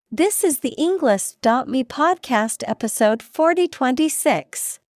This is the Englist.me podcast episode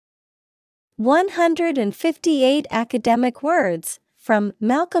 4026. 158 academic words from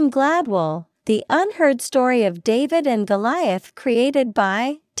Malcolm Gladwell, The Unheard Story of David and Goliath, created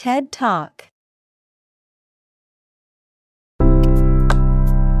by TED Talk.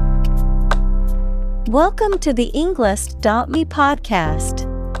 Welcome to the Englist.me podcast.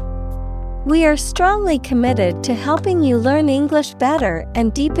 We are strongly committed to helping you learn English better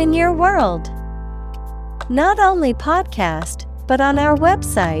and deepen your world. Not only podcast, but on our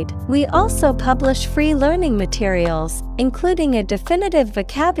website, we also publish free learning materials, including a definitive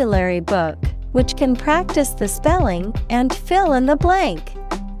vocabulary book, which can practice the spelling and fill in the blank.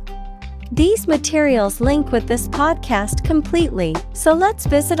 These materials link with this podcast completely, so let's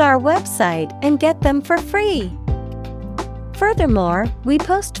visit our website and get them for free. Furthermore, we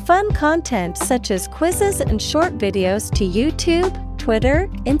post fun content such as quizzes and short videos to YouTube, Twitter,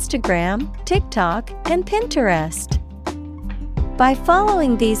 Instagram, TikTok, and Pinterest. By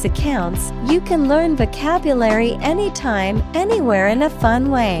following these accounts, you can learn vocabulary anytime, anywhere in a fun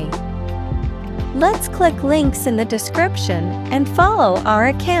way. Let's click links in the description and follow our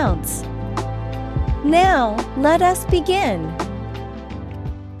accounts. Now, let us begin.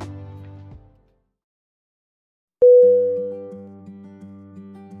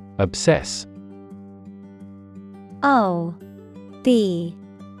 Obsess. O-B-S-E-S-S.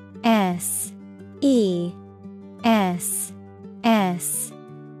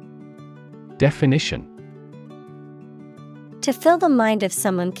 Definition: To fill the mind of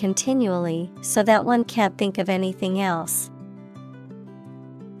someone continually so that one can't think of anything else.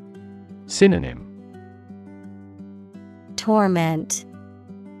 Synonym: Torment,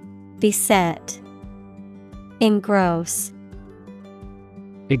 beset, engross.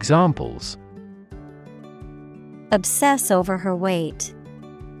 Examples: Obsess over her weight.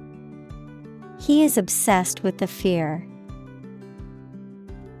 He is obsessed with the fear.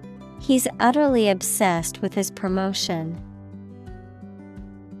 He's utterly obsessed with his promotion.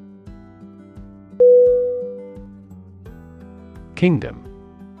 Kingdom.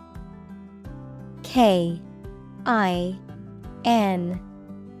 K-I-N-G-D-O-M.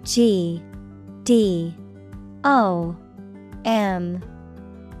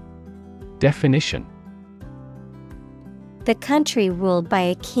 Definition: The country ruled by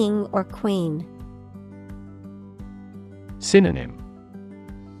a king or queen. Synonym: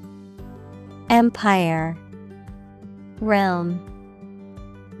 Empire, realm,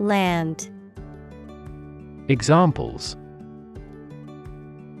 land. Examples: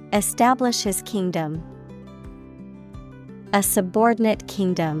 Establish his kingdom. A subordinate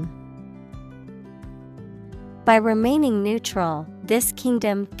kingdom. By remaining neutral, this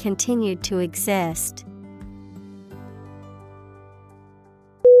kingdom continued to exist.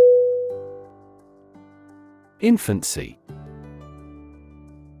 Infancy.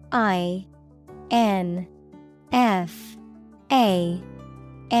 I-N-F-A-N-C-Y.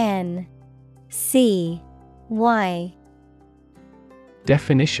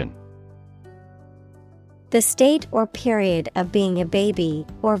 Definition: The state or period of being a baby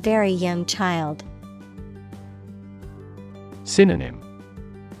or very young child. Synonym: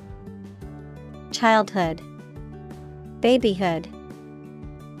 Childhood, babyhood,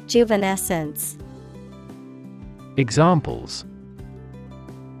 juvenescence. Examples: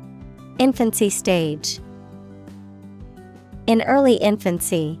 Infancy stage. In early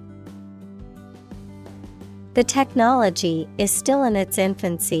infancy. The technology is still in its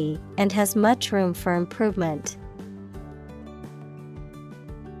infancy and has much room for improvement.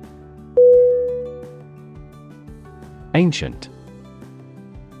 Ancient.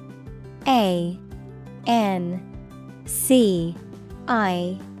 A-N-C-I-E-N-T.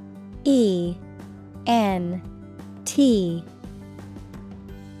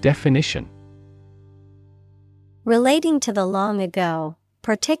 Definition: Relating to the long ago,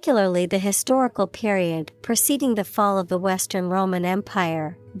 particularly the historical period preceding the fall of the Western Roman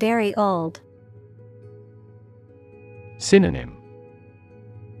Empire, very old. Synonym: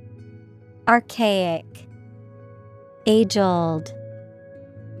 Archaic, age-old,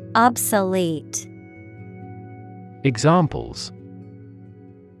 obsolete. Examples: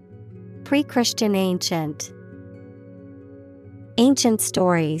 Pre-Christian ancient. Ancient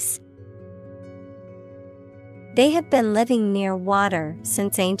stories. They have been living near water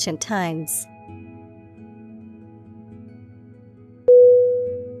since ancient times.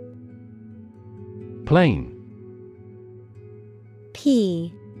 Plain.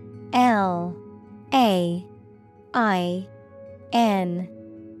 P-L-A-I-N.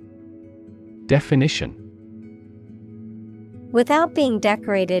 Definition: Without being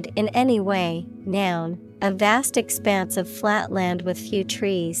decorated in any way. Noun, a vast expanse of flat land with few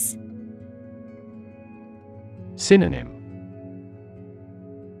trees. Synonym: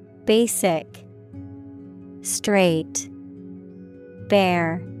 Basic, straight,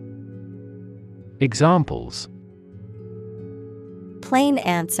 bare. Examples: Plain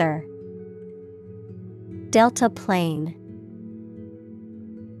answer. Delta plain.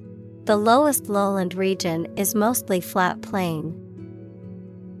 The lowest lowland region is mostly flat plain.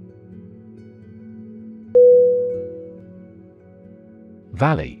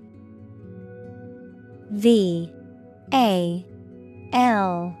 Valley. V-A-L-L-E-Y.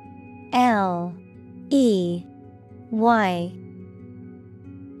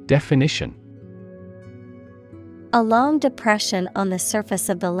 Definition: A long depression on the surface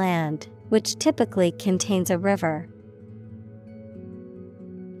of the land, which typically contains a river.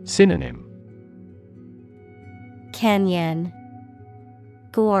 Synonym: Canyon,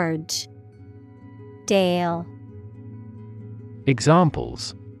 gorge, dale.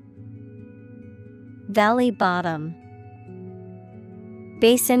 Examples: Valley bottom.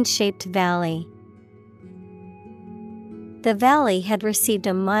 Basin-shaped valley. The valley had received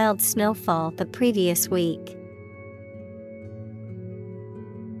a mild snowfall the previous week.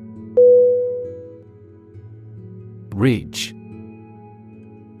 Ridge.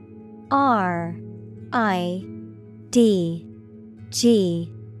 R-I-D-G-E.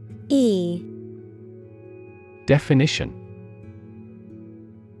 Definition: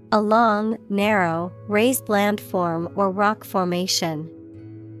 A long, narrow, raised landform or rock formation.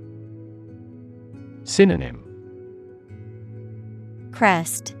 Synonym: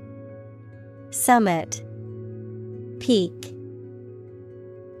 Crest, summit, peak.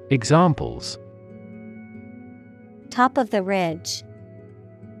 Examples: Top of the ridge.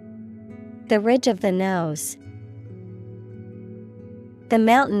 The ridge of the nose. The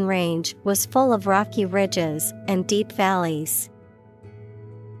mountain range was full of rocky ridges and deep valleys.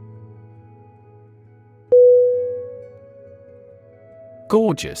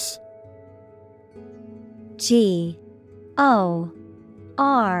 Gorgeous. G-O-R-G-E-O-U-S.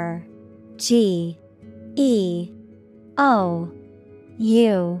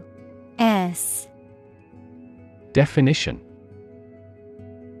 Definition: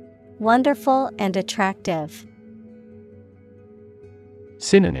 Wonderful and attractive.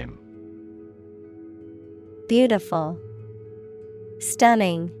 Synonym: Beautiful,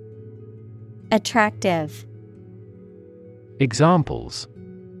 stunning, attractive. Examples: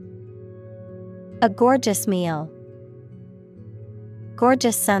 A gorgeous meal.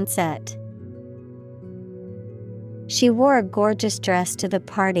 Gorgeous sunset. She wore a gorgeous dress to the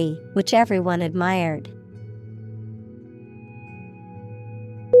party, which everyone admired.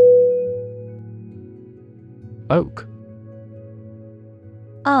 Oak.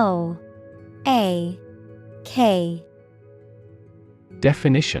 O-A-K.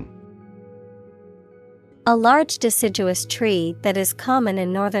 Definition: A large deciduous tree that is common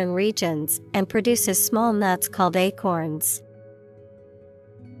in northern regions and produces small nuts called acorns.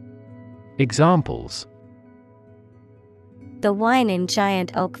 Examples: The wine in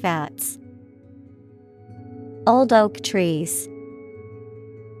giant oak vats. Old oak trees.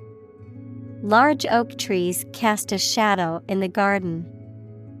 Large oak trees cast a shadow in the garden.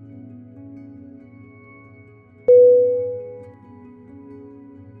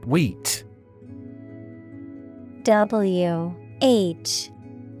 Wheat. W-H-E-A-T.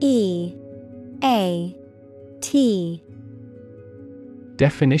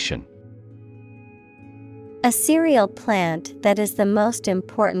 Definition: A cereal plant that is the most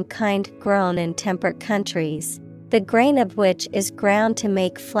important kind grown in temperate countries, the grain of which is ground to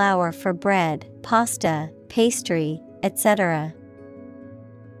make flour for bread, pasta, pastry, etc.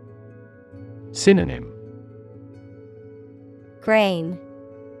 Synonym: Grain,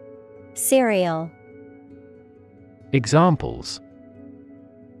 cereal. Examples: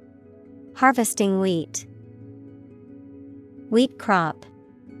 Harvesting wheat. Wheat crop.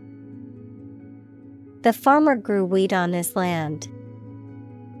 The farmer grew wheat on his land.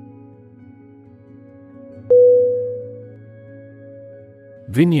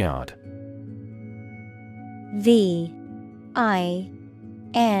 Vineyard. V-I-N-E-Y-A-R-D.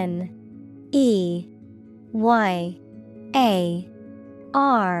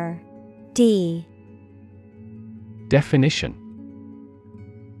 Definition: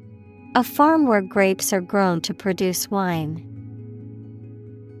 A farm where grapes are grown to produce wine.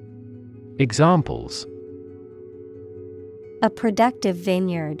 Examples: A productive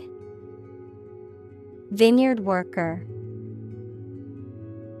vineyard. Vineyard worker.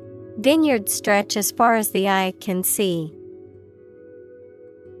 Vineyards stretch as far as the eye can see.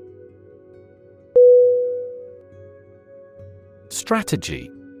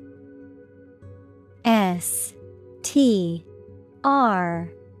 Strategy. STRATEGY.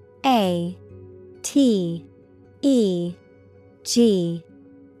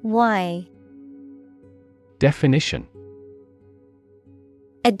 Definition.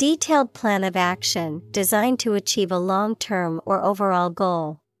 A detailed plan of action designed to achieve a long-term or overall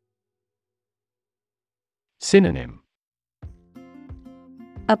goal. Synonym.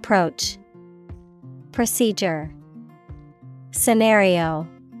 Approach, procedure, scenario.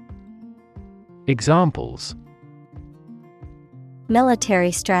 Examples.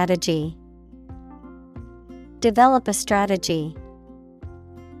 Military strategy. Develop a strategy.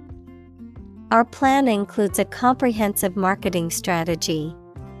 Our plan includes a comprehensive marketing strategy.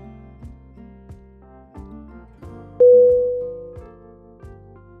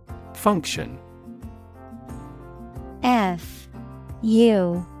 Function. FUNCTION.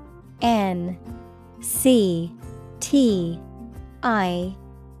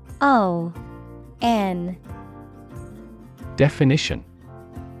 Definition.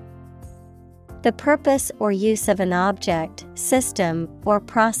 The purpose or use of an object, system, or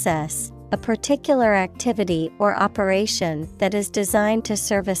process, a particular activity or operation that is designed to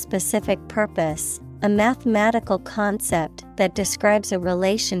serve a specific purpose, a mathematical concept that describes a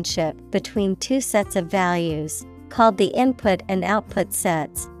relationship between two sets of values, called the input and output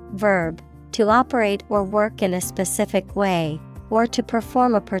sets. Verb, to operate or work in a specific way, or to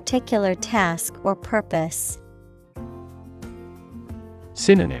perform a particular task or purpose.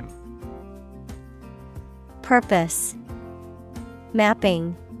 Synonym. Purpose,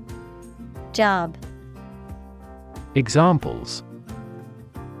 mapping, job. Examples.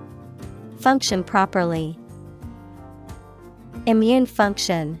 Function properly. Immune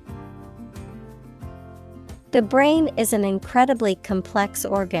function. The brain is an incredibly complex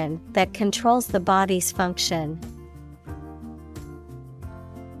organ that controls the body's function.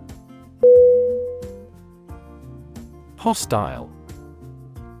 Hostile.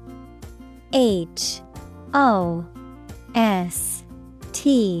 HOSTILE.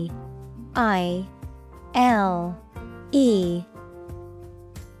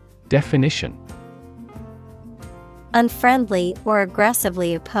 Definition. Unfriendly or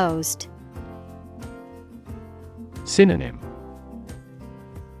aggressively opposed. Synonym.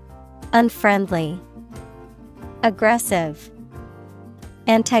 Unfriendly, aggressive,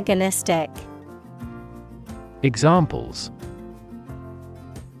 antagonistic. Examples.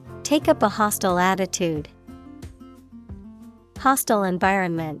 Take up a hostile attitude. Hostile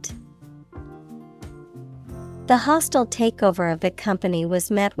environment. The hostile takeover of the company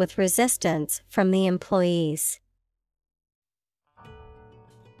was met with resistance from the employees.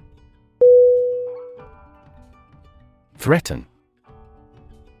 Threaten.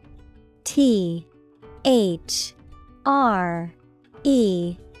 THREATEN.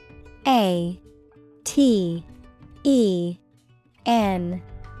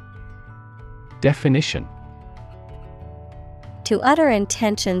 Definition. To utter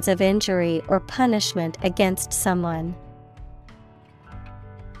intentions of injury or punishment against someone.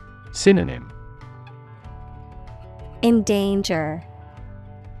 Synonym. Endanger,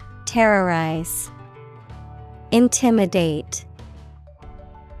 terrorize, intimidate.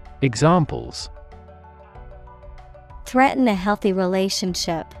 Examples. Threaten a healthy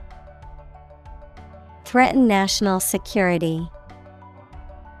relationship. Threaten national security.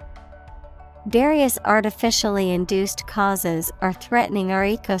 Various artificially induced causes are threatening our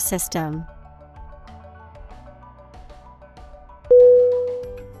ecosystem.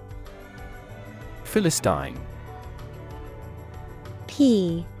 Philistine.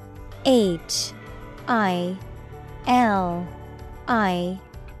 PHILISTINE.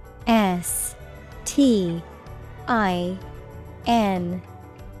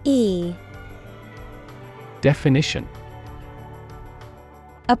 Definition.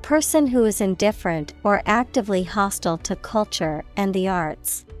 A person who is indifferent or actively hostile to culture and the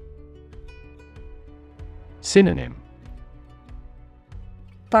arts. Synonym.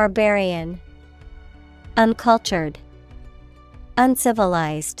 Barbarian, uncultured,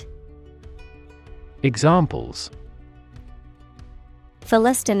 uncivilized. Examples.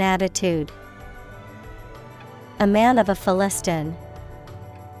 Philistine attitude. A man of a Philistine.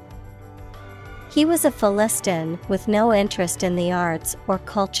 He was a Philistine with no interest in the arts or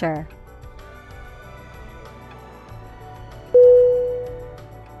culture.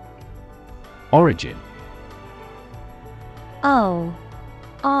 Origin.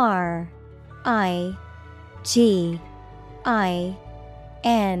 ORIGIN.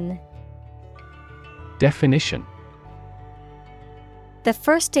 Definition. The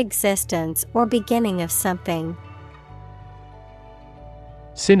first existence or beginning of something.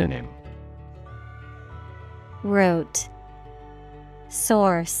 Synonym: Root,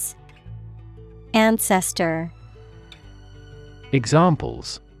 source, ancestor.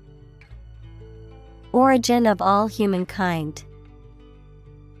 Examples: Origin of all humankind.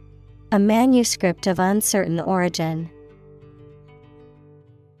 A manuscript of uncertain origin.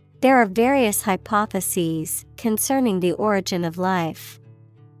 There are various hypotheses concerning the origin of life.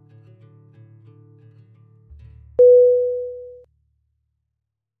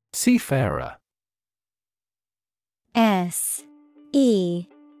 Seafarer. S-E-A-F-A-R-E-R.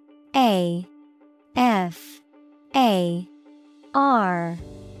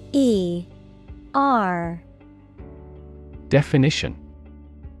 Definition: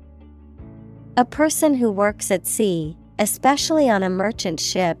 A person who works at sea, especially on a merchant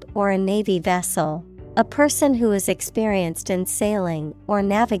ship or a navy vessel. A person who is experienced in sailing or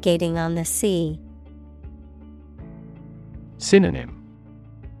navigating on the sea. Synonym: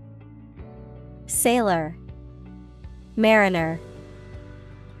 Sailor, mariner,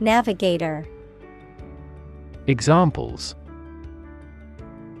 navigator. Examples: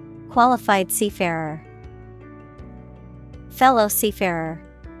 Qualified seafarer, fellow seafarer.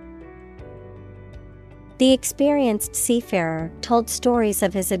 The experienced seafarer told stories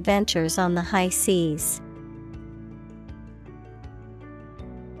of his adventures on the high seas.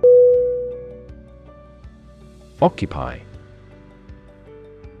 Occupy.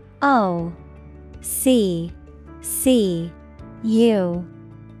 O-C-C-U-P-Y.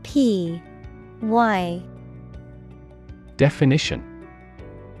 Definition: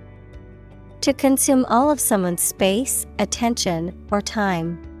 To consume all of someone's space, attention, or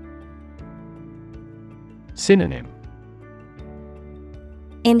time. Synonym: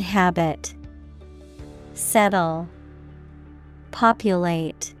 Inhabit, settle,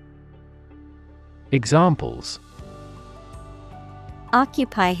 populate. Examples: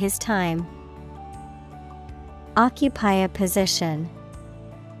 Occupy his time. Occupy a position.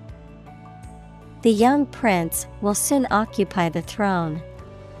 The young prince will soon occupy the throne.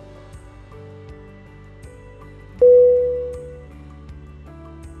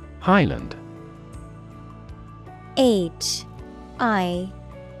 Highland. H-I-G-H-L-A-N-D.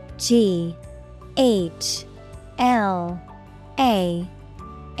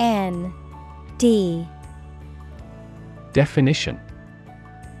 Definition: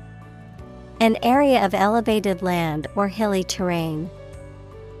 An area of elevated land or hilly terrain.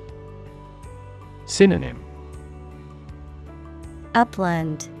 Synonym: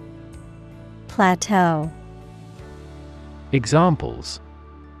 Upland, plateau. Examples: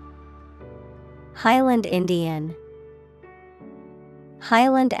 Highland Indian,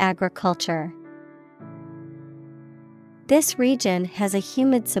 Highland agriculture. This region has a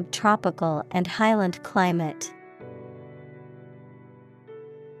humid subtropical and highland climate.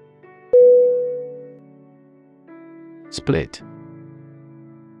 Split.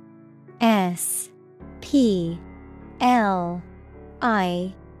 S-P-L-I-T.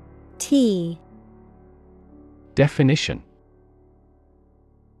 Definition: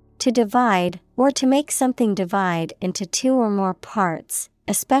 To divide, or to make something divide into two or more parts,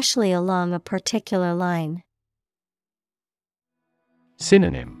 especially along a particular line.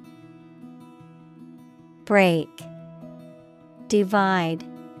 Synonym: Break, divide,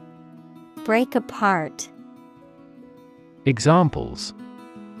 break apart. Examples: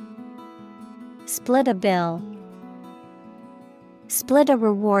 Split a bill. Split a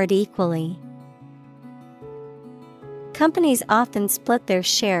reward equally. Companies often split their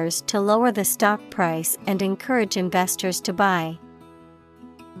shares to lower the stock price and encourage investors to buy.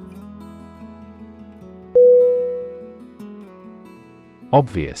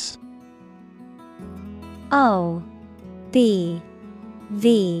 Obvious. O-B-V-I-O-U-S.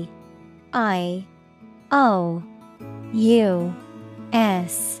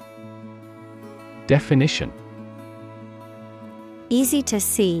 Definition: Easy to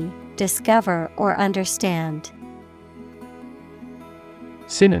see, discover, or understand.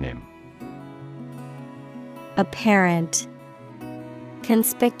 Synonym: Apparent,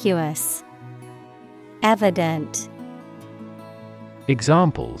 conspicuous, evident.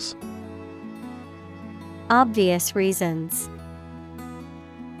 Examples: Obvious reasons.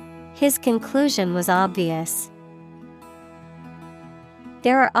 His conclusion was obvious.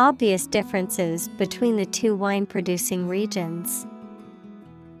 There are obvious differences between the two wine-producing regions.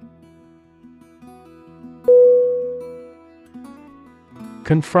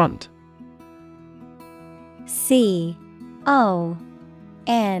 Confront. C-O-N-F-R-O-N-T.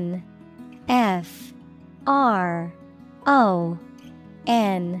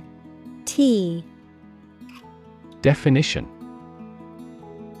 Definition: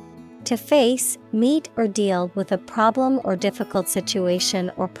 To face, meet, or deal with a problem or difficult situation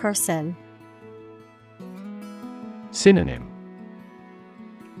or person. Synonym: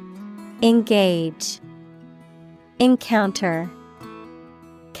 Engage, encounter,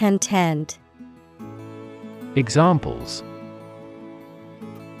 contend. Examples: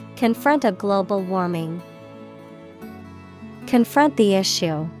 Confront a global warming. Confront the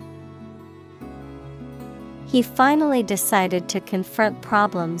issue. He finally decided to confront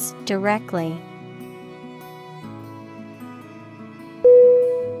problems directly.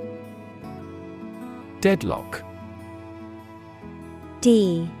 Deadlock.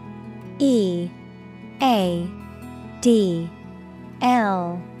 D-E-A-D-L-O-C-K.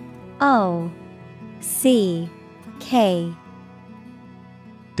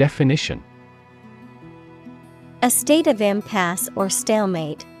 Definition: A state of impasse or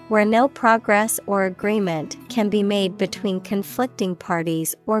stalemate, where no progress or agreement can be made between conflicting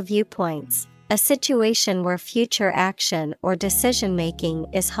parties or viewpoints. A situation where future action or decision-making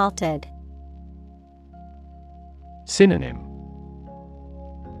is halted. Synonym: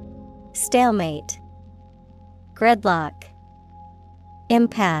 Stalemate, gridlock,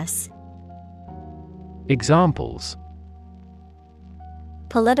 impasse. Examples: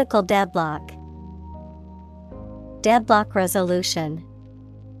 Political deadlock. Deadlock resolution.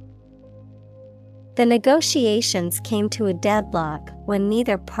 The negotiations came to a deadlock when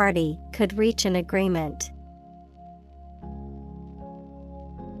neither party could reach an agreement.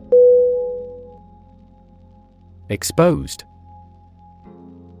 Exposed.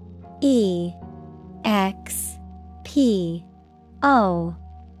 E-X-P-O-S-E-D.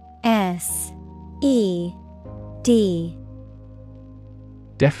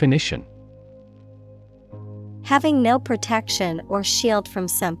 Definition: Having no protection or shield from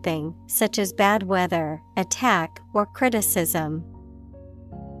something, such as bad weather, attack, or criticism.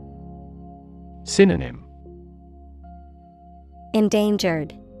 Synonym: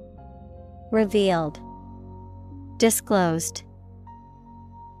 Endangered, revealed, disclosed.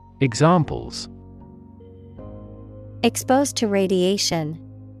 Examples: Exposed to radiation.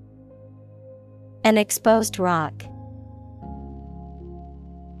 An exposed rock.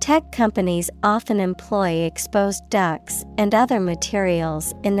 Tech companies often employ exposed ducts and other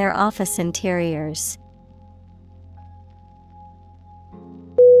materials in their office interiors.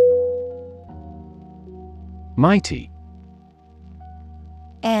 Mighty.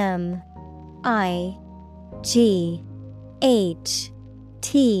 M-I-G-H-T-Y.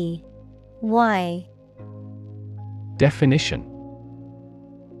 Definition: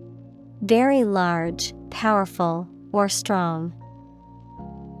 Very large, powerful, or strong.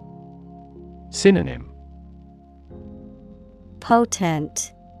 Synonym: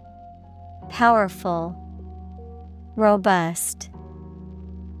 Potent, powerful, robust.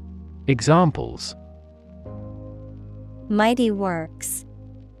 Examples: Mighty works.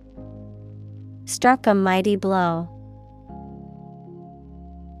 Struck a mighty blow.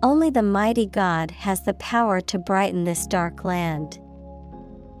 Only the mighty God has the power to brighten this dark land.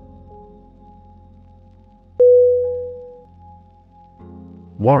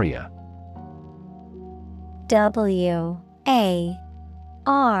 Warrior. W-A-R-R-I-O-R.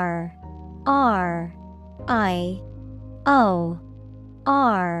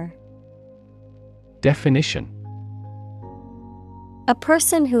 Definition: A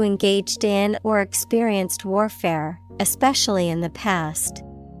person who engaged in or experienced warfare, especially in the past.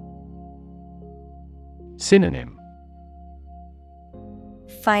 Synonym: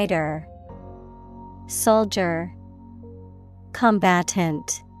 Fighter, soldier,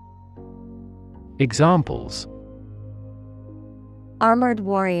 combatant. Examples: Armored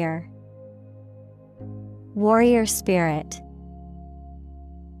warrior. Warrior spirit.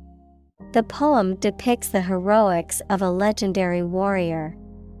 The poem depicts the heroics of a legendary warrior.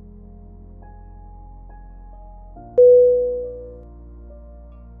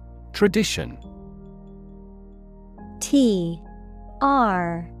 Tradition. T-R-A-D-I-T-I-O-N.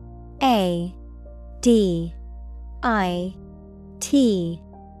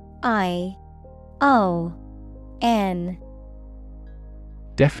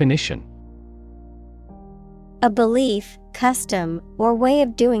 Definition: A belief, custom, or way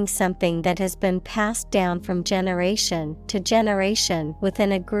of doing something that has been passed down from generation to generation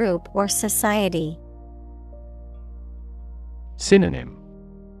within a group or society. Synonym: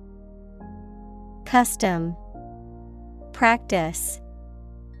 Custom, practice,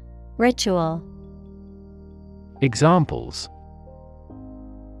 ritual. Examples: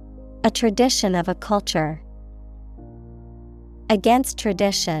 A tradition of a culture. Against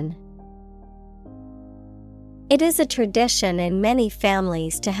tradition. It is a tradition in many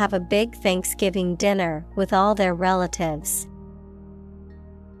families to have a big Thanksgiving dinner with all their relatives.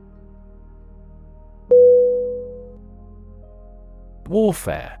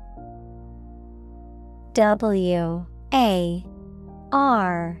 Warfare. WARFARE.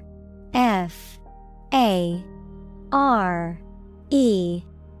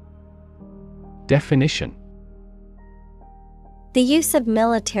 Definition. The use of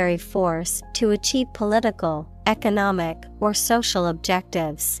military force to achieve political, economic, or social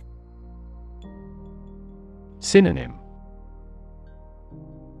objectives. Synonym.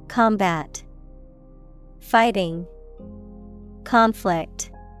 Combat, fighting,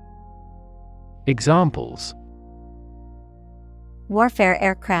 conflict. Examples. Warfare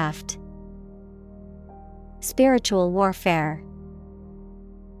aircraft. Spiritual warfare.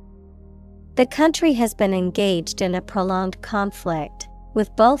 The country has been engaged in a prolonged conflict,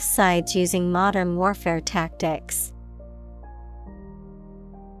 with both sides using modern warfare tactics.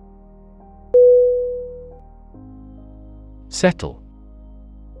 Settle.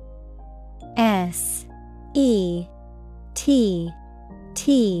 SETTLE.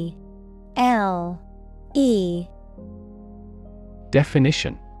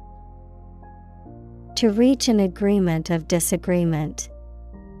 Definition. To reach an agreement of disagreement.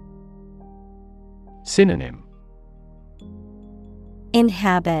 Synonym.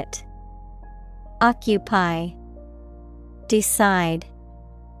 Inhabit, occupy, decide.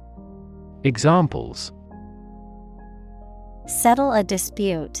 Examples. Settle a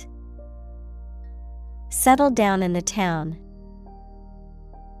dispute. Settle down in the town.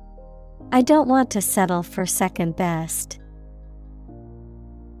 I don't want to settle for second best.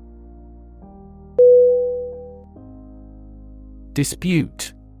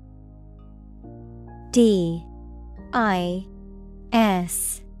 Dispute. DISPUTE.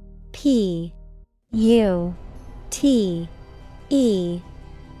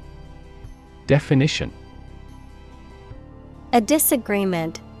 Definition. A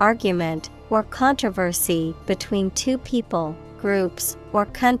disagreement, argument, or controversy between two people, groups, or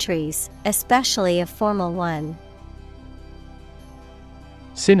countries, especially a formal one.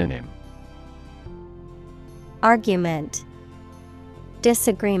 Synonym. Argument,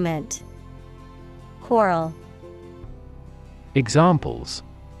 disagreement, quarrel. Examples.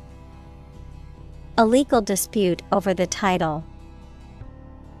 A legal dispute over the title.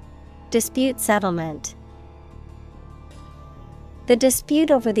 Dispute settlement. The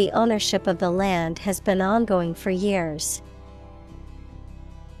dispute over the ownership of the land has been ongoing for years.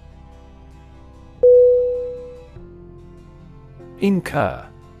 Incur.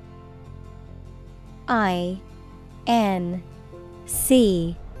 INCUR.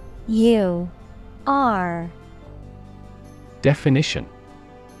 Definition.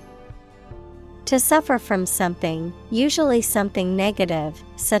 To suffer from something, usually something negative,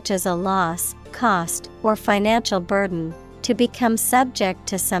 such as a loss, cost, or financial burden. To become subject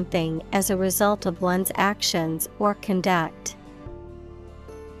to something as a result of one's actions or conduct.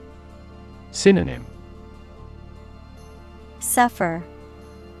 Synonym. Suffer,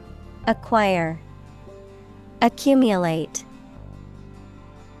 acquire, accumulate.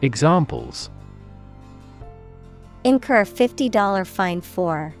 Examples. Incur $50 fine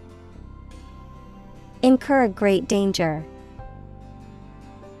for. Incur a great danger.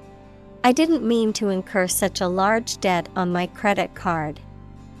 I didn't mean to incur such a large debt on my credit card.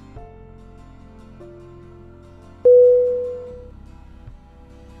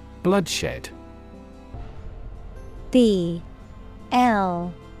 Bloodshed. BLOODSHED.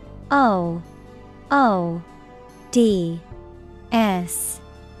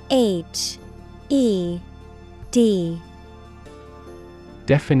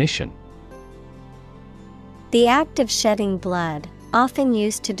 Definition. The act of shedding blood, often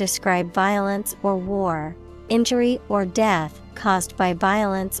used to describe violence or war, injury or death caused by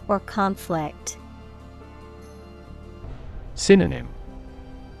violence or conflict. Synonym.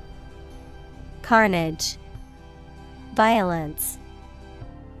 Carnage, violence,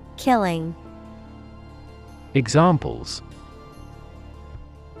 killing. Examples.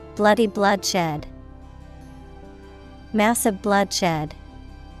 Bloody bloodshed, massive bloodshed.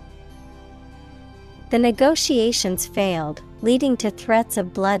 The negotiations failed, leading to threats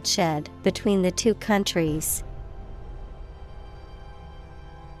of bloodshed between the two countries.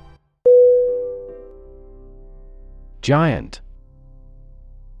 Giant.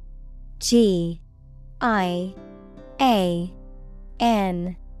 GIANT.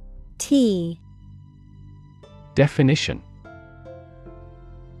 Definition.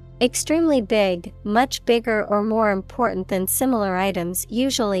 Extremely big, much bigger or more important than similar items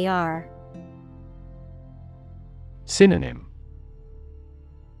usually are. Synonym: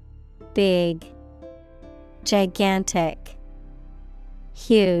 big, gigantic,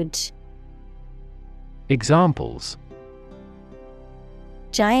 huge. Examples: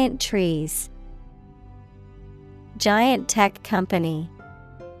 Giant trees, giant tech company.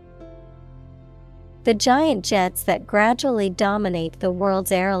 The giant jets that gradually dominate the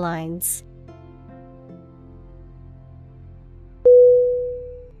world's airlines.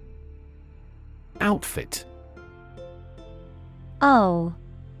 Outfit. O-U-T-F-I-T.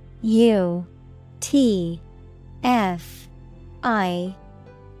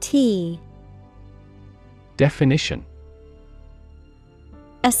 Definition: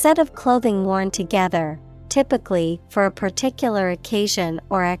 a set of clothing worn together, typically for a particular occasion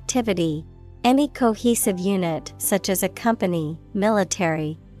or activity. Any cohesive unit such as a company,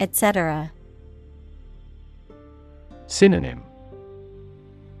 military, etc. Synonym: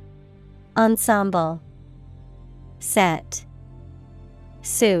 ensemble, set,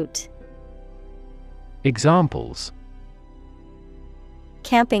 suit. Examples: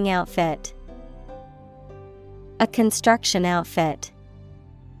 camping outfit, a construction outfit.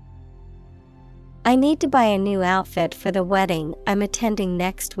 I need to buy a new outfit for the wedding I'm attending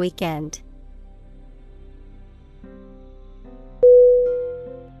next weekend.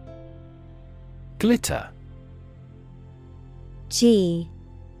 Glitter. G-L-I-T-T-E-R.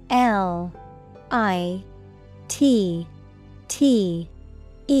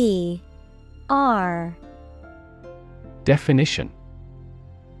 Definition: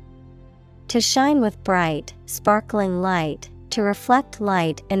 to shine with bright, sparkling light, to reflect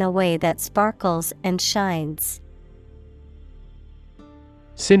light in a way that sparkles and shines.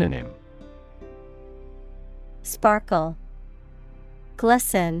 Synonym: sparkle,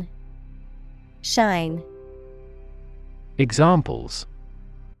 glisten, shine. Examples: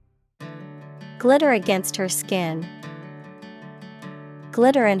 glitter against her skin,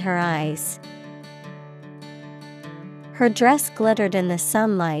 glitter in her eyes. Her dress glittered in the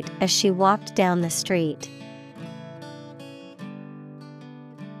sunlight as she walked down the street.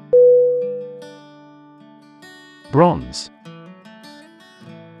 Bronze.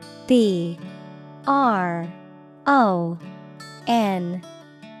 B-R-O-N-Z-E.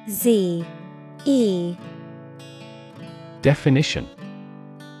 Definition: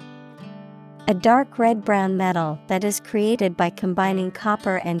 a dark red-brown metal that is created by combining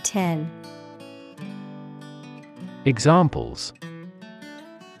copper and tin. Examples: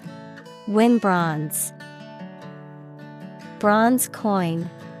 win bronze, bronze coin.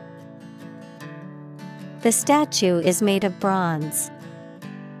 The statue is made of bronze.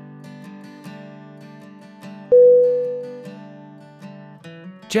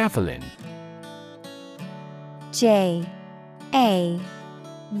 Javelin. J-A-V-E-L-I-N.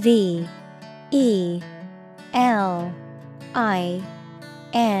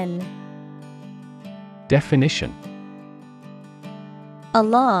 Definition: a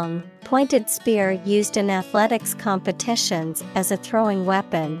long, pointed spear used in athletics competitions as a throwing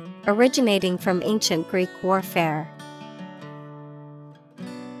weapon, originating from ancient Greek warfare.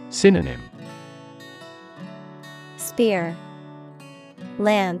 Synonym: spear,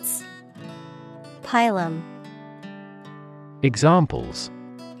 lance, pilum. Examples: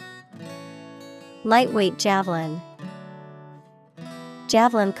 lightweight javelin,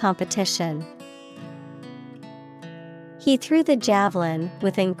 javelin competition. He threw the javelin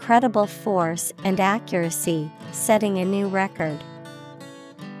with incredible force and accuracy, setting a new record.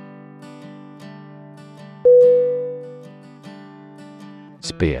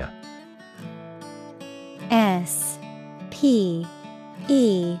 Spear. S-P-E-A-R.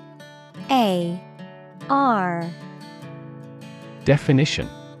 Definition: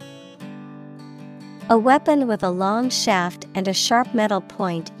 a weapon with a long shaft and a sharp metal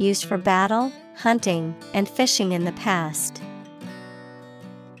point used for battle, hunting, and fishing in the past.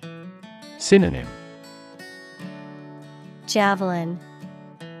 Synonym: javelin,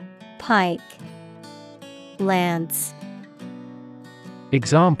 pike, lance.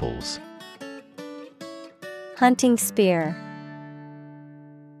 Examples: hunting spear,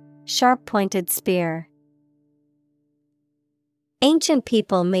 sharp-pointed spear. Ancient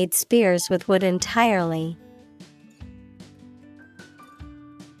people made spears with wood entirely.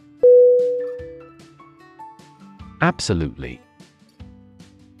 Absolutely.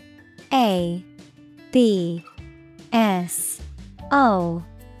 A B S O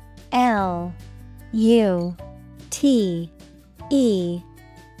L U T E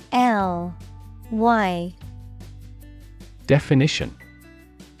L Y. Definition: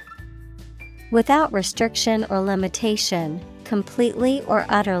 without restriction or limitation, completely or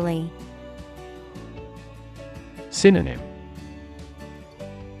utterly. Synonym: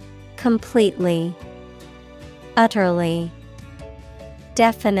 completely, utterly,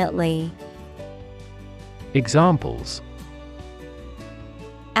 definitely. Examples: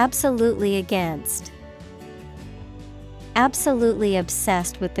 absolutely against, absolutely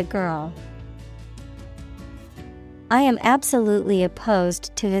obsessed with the girl. I am absolutely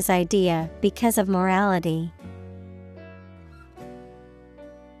opposed to his idea because of morality.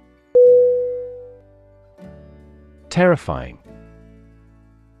 Terrifying.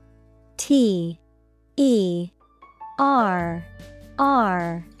 T E R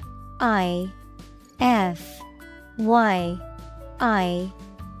R I F Y I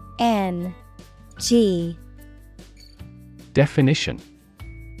N G. Definition: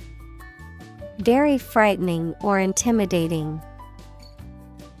 very frightening or intimidating.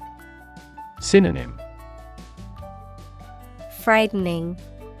 Synonym: frightening,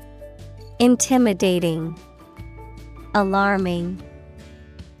 intimidating, alarming.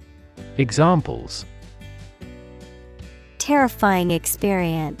 Examples: terrifying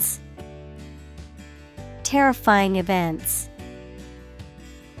experience, terrifying events.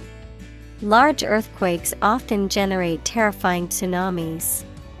 Large earthquakes often generate terrifying tsunamis.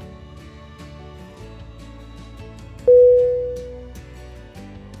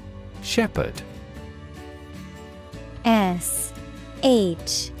 Shepherd. S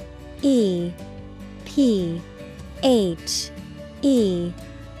H E P H E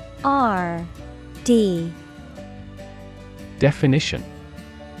R D. Definition: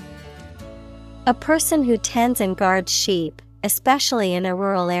 a person who tends and guards sheep, especially in a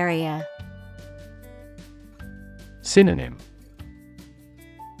rural area. Synonym: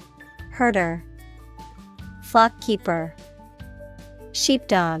 herder, flock keeper,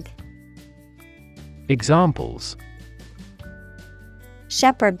 sheepdog. Examples: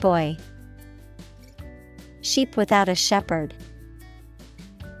 shepherd boy, sheep without a shepherd.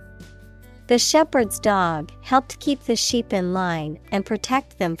 The shepherd's dog helped keep the sheep in line and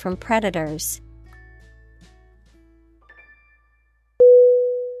protect them from predators.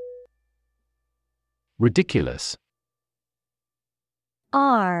 Ridiculous.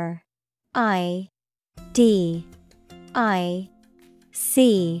 R I D I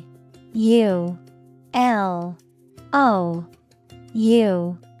C U L O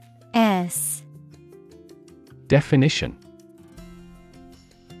U S. Definition: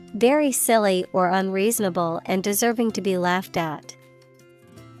 very silly or unreasonable and deserving to be laughed at.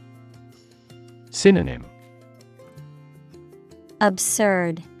 Synonym: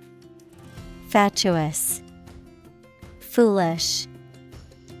 absurd, fatuous, foolish.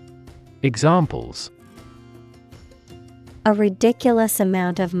 Examples: a ridiculous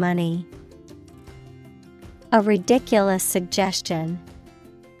amount of money, a ridiculous suggestion.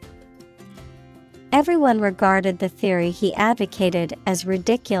 Everyone regarded the theory he advocated as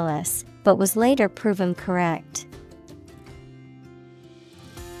ridiculous, but was later proven correct.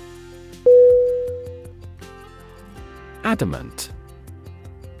 Adamant.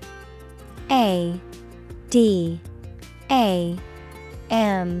 A D A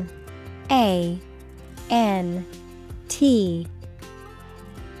M A N T.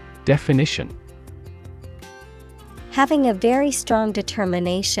 Definition: having a very strong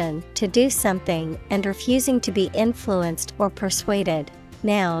determination to do something and refusing to be influenced or persuaded.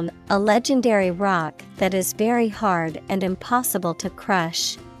 Noun, a legendary rock that is very hard and impossible to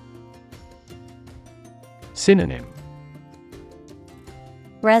crush. Synonym: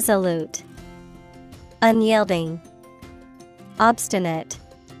 resolute, unyielding, obstinate.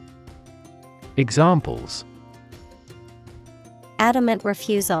 Examples: adamant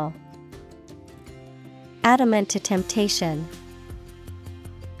refusal, adamant to temptation.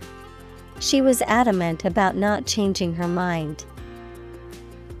 She was adamant about not changing her mind.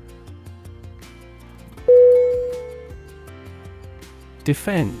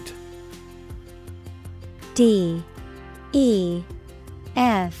 Defend. D E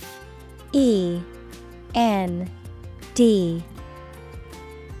F E N D.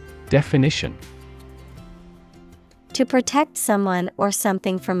 Definition: to protect someone or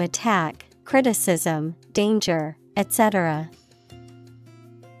something from attack, criticism, danger, etc.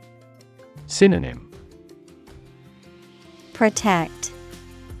 Synonym: protect,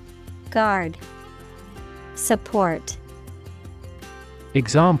 guard, support.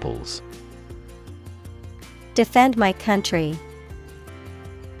 Examples: defend my country,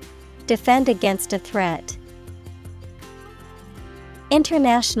 defend against a threat.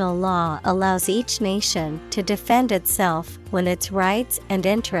 International law allows each nation to defend itself when its rights and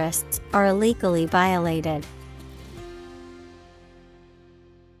interests are illegally violated.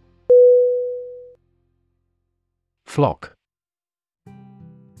 Flock.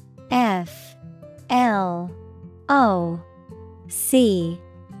 Flock.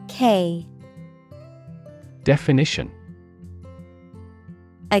 Definition: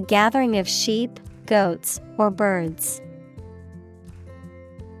 A gathering of sheep, goats, or birds.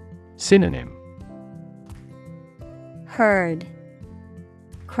 Synonym: Herd,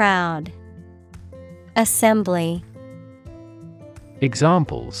 crowd, assembly.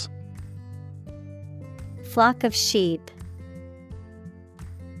 Examples: Flock of sheep,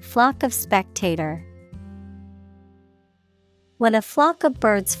 flock of spectator. When a flock of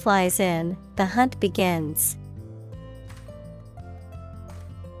birds flies in, the hunt begins.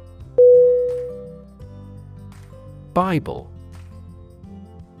 Bible.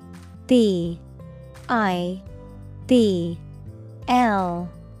 B-I-B-L-E.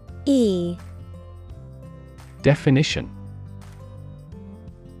 Definition: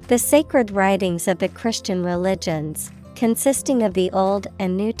 The sacred writings of the Christian religions, consisting of the Old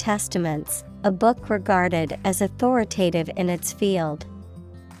and New Testaments, a book regarded as authoritative in its field.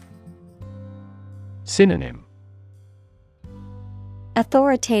 Synonym: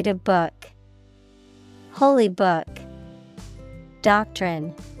 Authoritative book, holy book,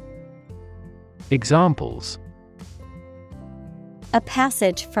 doctrine. Examples: A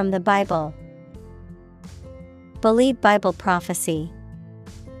passage from the Bible. Believe Bible prophecy.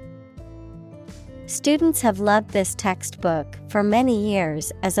 Students have loved this textbook for many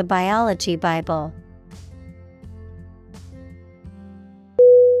years as a biology Bible.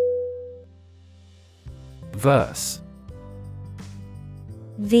 Verse.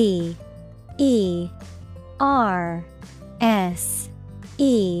 V-E-R-S-E.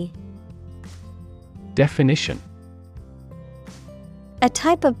 Definition: A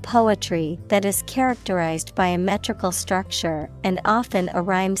type of poetry that is characterized by a metrical structure and often a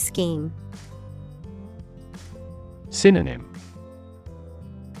rhyme scheme. Synonym: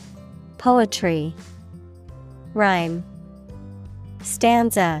 Poetry, rhyme,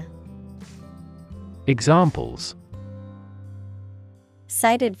 stanza. Examples: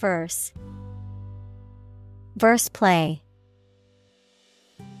 Cited verse, verse play.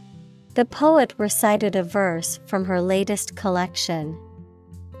 The poet recited a verse from her latest collection.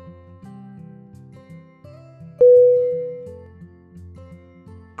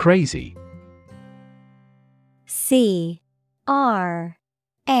 Crazy. C-R-A-Z-Y.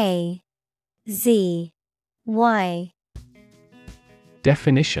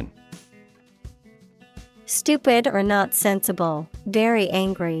 Definition: Stupid or not sensible, very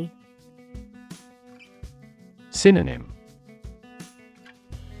angry. Synonym: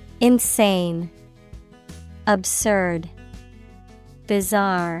 Insane, absurd,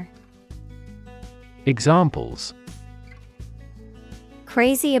 bizarre. Examples: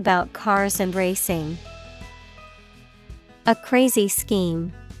 Crazy about cars and racing. A crazy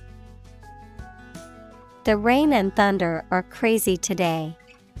scheme. The rain and thunder are crazy today.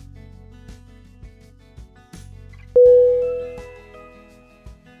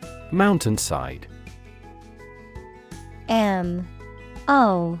 Mountainside.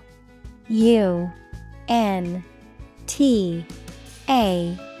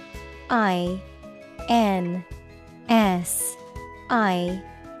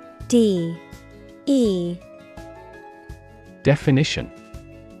 Definition: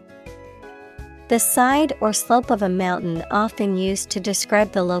 The side or slope of a mountain, often used to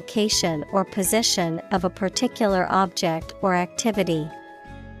describe the location or position of a particular object or activity.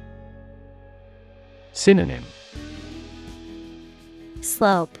 Synonym: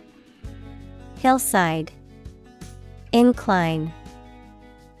 Slope, hillside, incline.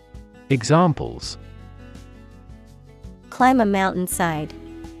 Examples: Climb a mountainside.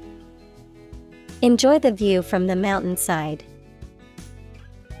 Enjoy the view from the mountainside.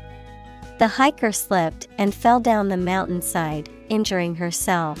 The hiker slipped and fell down the mountainside, injuring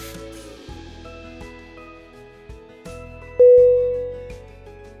herself.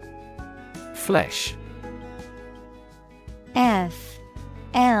 Flesh. F-L-E-S-H.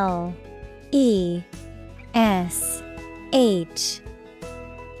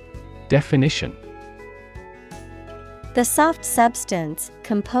 Definition: The soft substance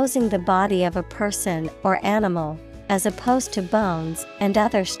composing the body of a person or animal, as opposed to bones and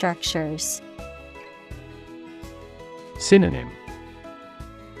other structures. Synonym: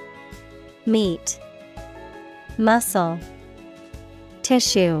 Meat, muscle,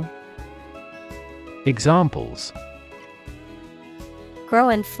 tissue. Examples: Grow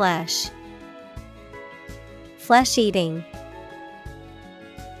in flesh. Flesh eating.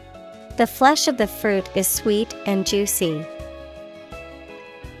 The flesh of the fruit is sweet and juicy.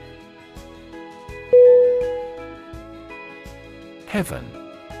 Heaven.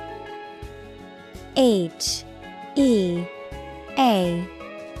 Heaven.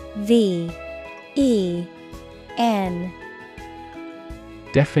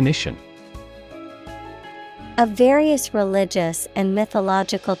 Definition. Of various religious and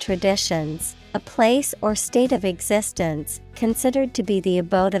mythological traditions, a place or state of existence considered to be the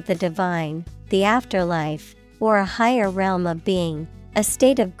abode of the divine, the afterlife, or a higher realm of being, a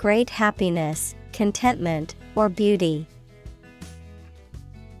state of great happiness, contentment, or beauty.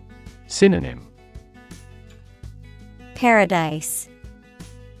 Synonym. Paradise,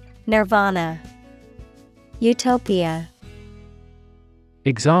 Nirvana, Utopia.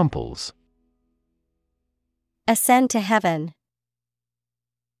 Examples. Ascend to heaven.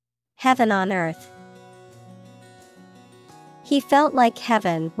 Heaven on earth. He felt like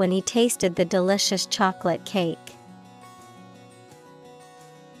heaven when he tasted the delicious chocolate cake.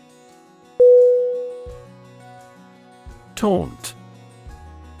 Taunt.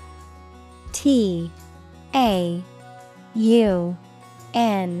 T-A-U-N-T.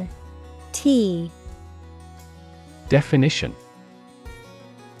 Definition.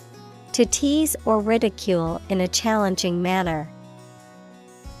 To tease or ridicule in a challenging manner.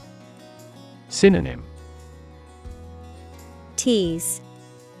 Synonym. Tease,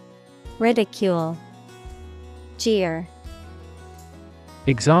 ridicule, jeer.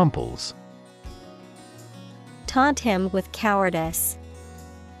 Examples. Taunt him with cowardice.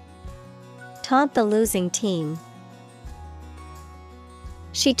 Taunt the losing team.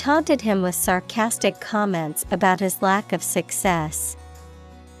 She taunted him with sarcastic comments about his lack of success.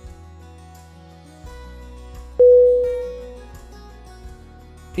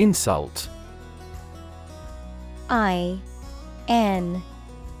 Insult. I-N-S-U-L-T.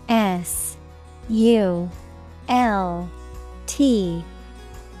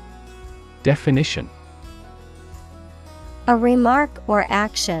 Definition. A remark or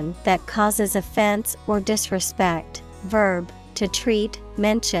action that causes offense or disrespect. Verb, to treat,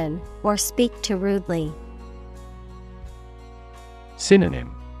 mention, or speak to rudely.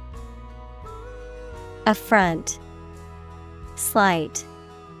 Synonym. Affront, slight,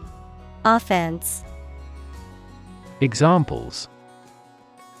 offense. Examples.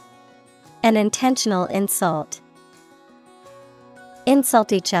 An intentional insult.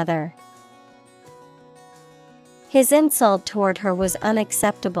 Insult each other. His insult toward her was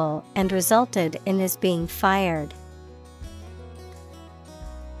unacceptable and resulted in his being fired.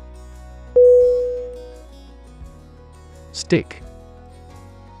 Stick.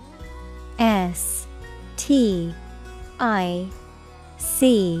 S-T-I-C-K.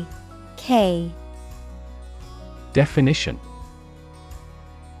 Definition.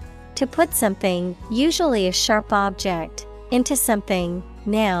 To put something, usually a sharp object, into something.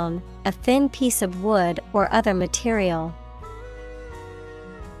 Noun, a thin piece of wood or other material.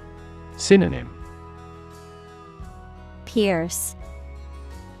 Synonym. Pierce,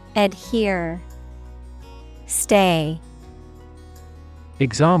 adhere, stay.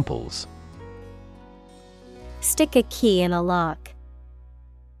 Examples. Stick a key in a lock.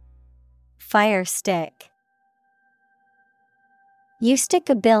 Fire stick. You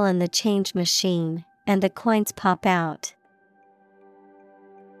stick a bill in the change machine, and the coins pop out.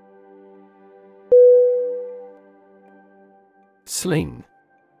 Sling.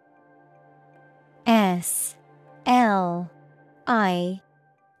 S-L-I-N-G.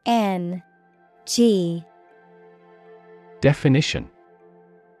 Definition.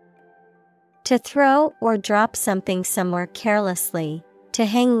 To throw or drop something somewhere carelessly, to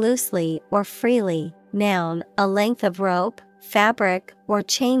hang loosely or freely. Noun, a length of rope, fabric, or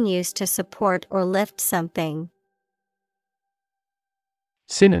chain used to support or lift something.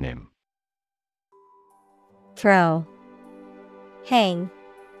 Synonym. Throw, hang.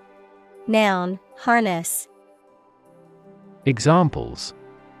 Noun, harness. Examples.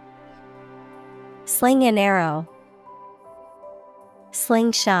 Sling an arrow.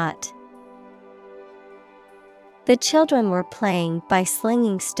 Slingshot. The children were playing by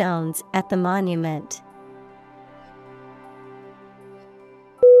slinging stones at the monument.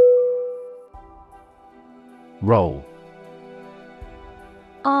 Roll.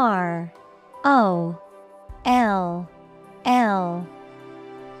 R-O-L-L.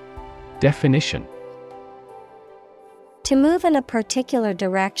 Definition. To move in a particular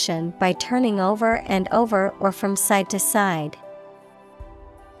direction by turning over and over or from side to side.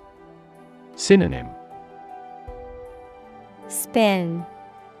 Synonym. Spin,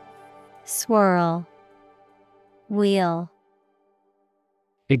 swirl, wheel.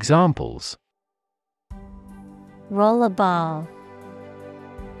 Examples. Roll a ball.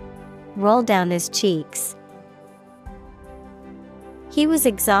 Roll down his cheeks. He was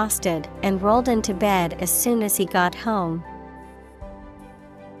exhausted and rolled into bed as soon as he got home.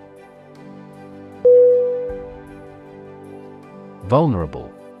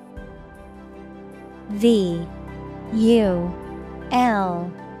 Vulnerable.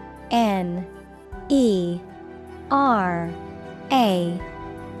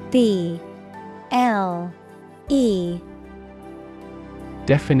 vulnerable.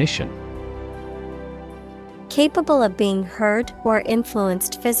 Definition. Capable of being hurt or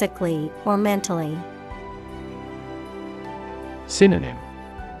influenced physically or mentally. Synonym.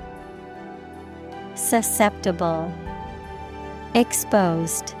 Susceptible,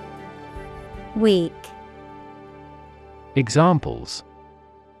 exposed, weak. Examples.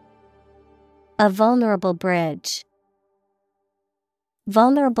 A vulnerable bridge.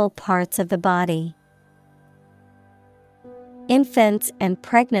 Vulnerable parts of the body. Infants and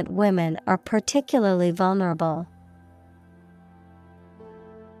pregnant women are particularly vulnerable.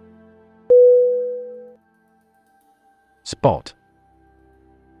 Spot.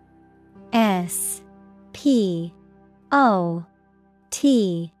 S-P-O-T.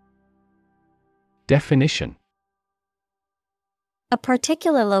 Definition. A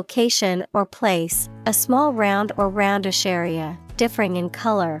particular location or place, a small round or roundish area, differing in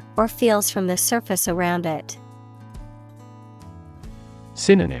color or feels from the surface around it.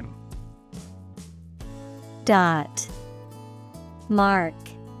 Synonym. Dot, mark,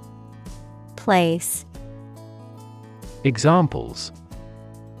 place. Examples.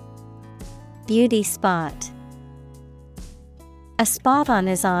 Beauty spot. A spot on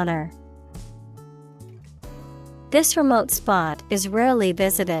his honor. This remote spot is rarely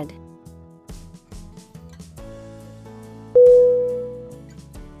visited.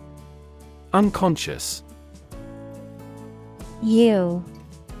 Unconscious.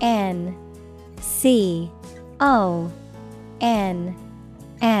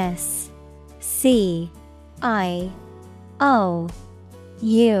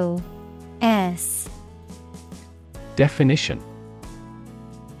 unconscious. Definition.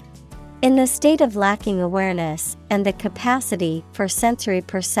 In the state of lacking awareness and the capacity for sensory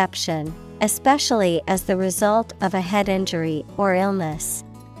perception, especially as the result of a head injury or illness.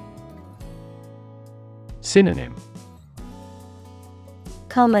 Synonym.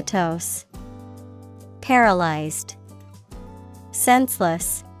 Comatose, paralyzed,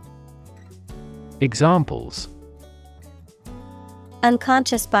 senseless. Examples.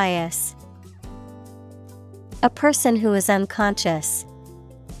 Unconscious bias. A person who is unconscious.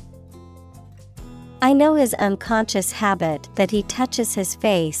 I know his unconscious habit that he touches his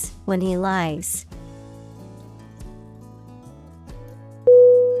face when he lies.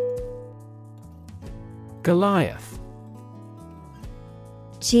 Goliath. Goliath.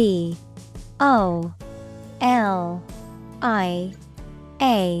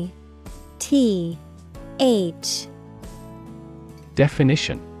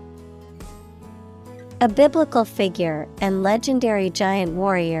 Definition. A biblical figure and legendary giant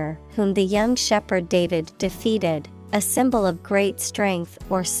warrior whom the young shepherd David defeated, a symbol of great strength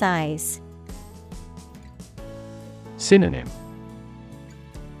or size. Synonym.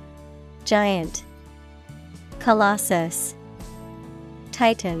 Giant, colossus,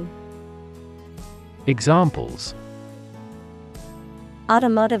 titan. Examples.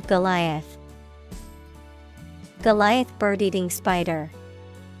 Automotive Goliath. Goliath bird-eating spider.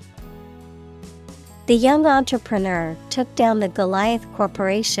 The young entrepreneur took down the Goliath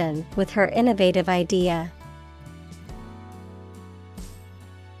Corporation with her innovative idea.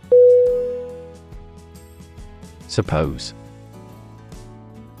 Suppose.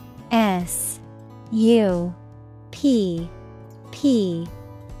 S-U-P-P-O-S-E.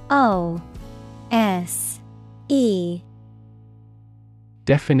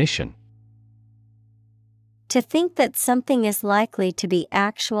 Definition. To think that something is likely to be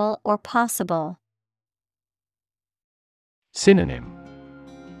actual or possible. Synonym.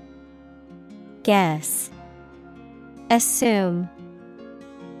 Guess, assume,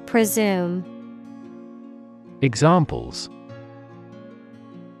 presume. Examples.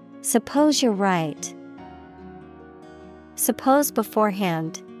 Suppose you're right. Suppose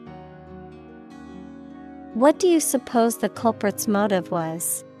beforehand. What do you suppose the culprit's motive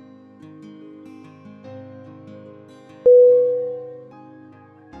was?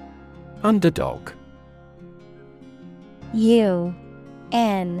 Underdog. U-N-D-E-R-D-O-G.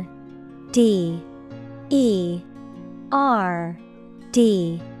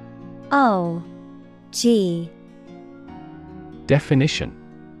 Definition.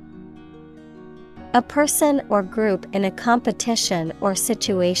 A person or group in a competition or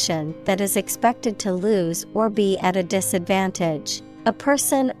situation that is expected to lose or be at a disadvantage, A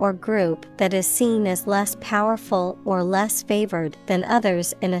person or group that is seen as less powerful or less favored than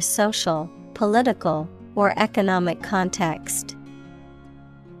others in a social, political, or economic context.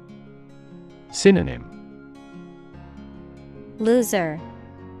 Synonym: Loser,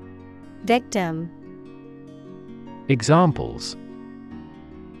 victim. Examples: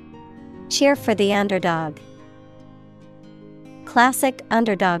 Cheer for the underdog. Classic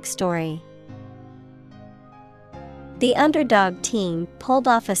underdog story. The underdog team pulled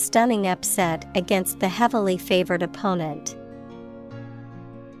off a stunning upset against the heavily favored opponent.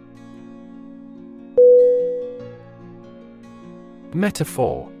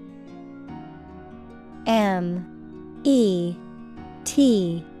 Metaphor. M-E-T-A-P-H-O-R.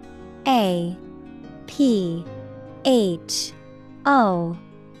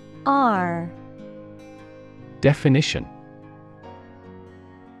 Definition: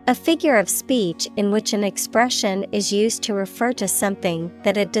 a figure of speech in which an expression is used to refer to something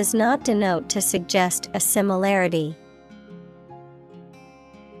that it does not denote to suggest a similarity.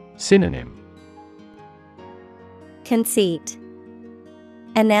 Synonym: Conceit,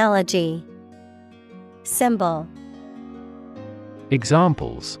 analogy, symbol.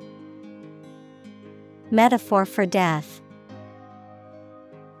 Examples: Metaphor for death.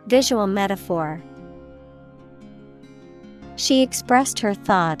 Visual metaphor. She expressed her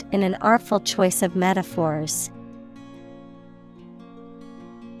thought in an artful choice of metaphors.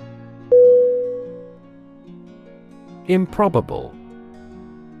 Improbable.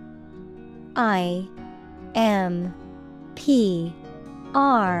 I-M-P-R-O-B-A-B-L-E.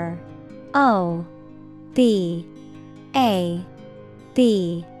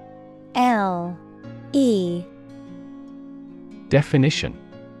 Definition: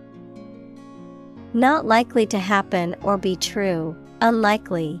 not likely to happen or be true,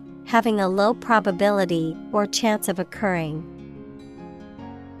 unlikely, having a low probability or chance of occurring.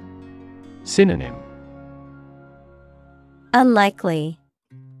 Synonym: Unlikely,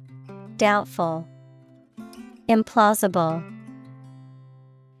 doubtful, implausible.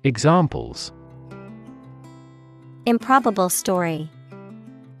 Examples: Improbable story.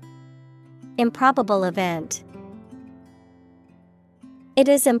 Improbable event. It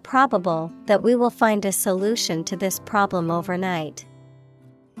is improbable that we will find a solution to this problem overnight.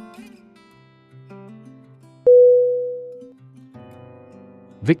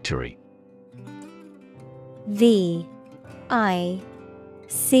 Victory. V-I-C-T-O-R-Y.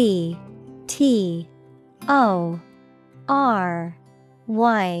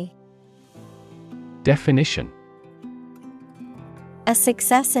 Definition: a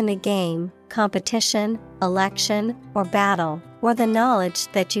success in a game, competition, election, or battle, or the knowledge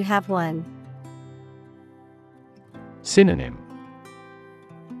that you have won. Synonym: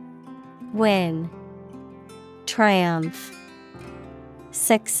 Win, triumph,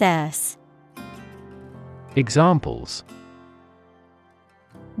 success. Examples: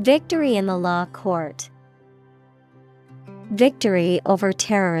 victory in the law court. Victory over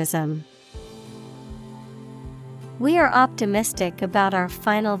terrorism. We are optimistic about our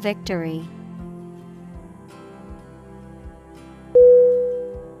final victory.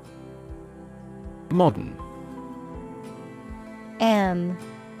 Modern. M-O-D-E-R-N.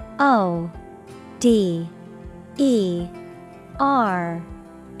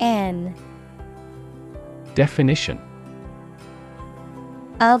 Definition: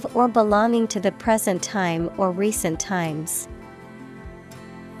 of or belonging to the present time or recent times.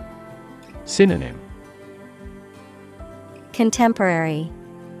 Synonym: contemporary,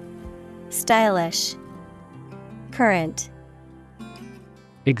 stylish, current.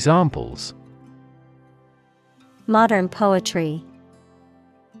 Examples: modern poetry.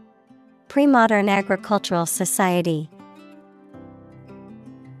 Pre-modern agricultural society.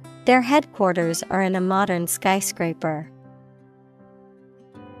 Their headquarters are in a modern skyscraper.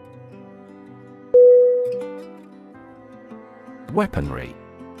 Weaponry.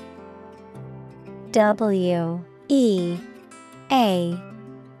 W-E-A-P-O-N-R-Y.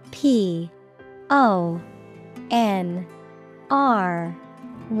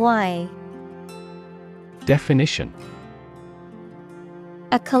 Definition: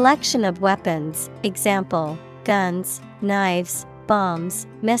 a collection of weapons, example, guns, knives, bombs,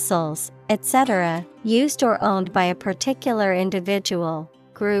 missiles, etc., used or owned by a particular individual,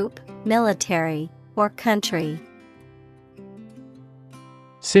 group, military, or country.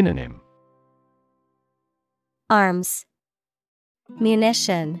 Synonym: arms,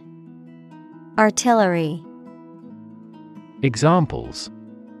 munition, artillery. Examples: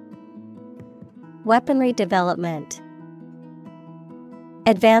 weaponry development.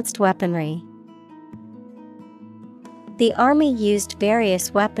 Advanced weaponry. The army used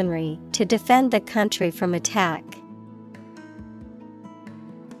various weaponry to defend the country from attack.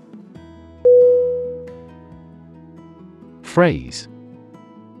 Phrase.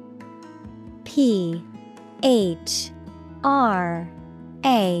 P-H-R-A-S-E.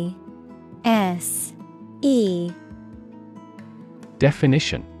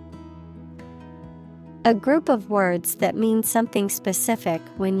 Definition. A group of words that mean something specific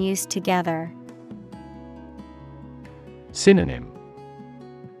when used together. Synonym.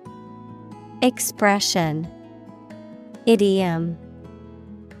 Expression, idiom,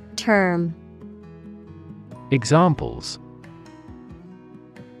 term. Examples.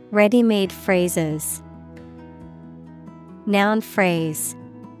 Ready-made phrases. Noun phrase.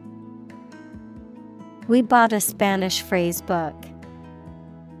 We bought a Spanish phrase book.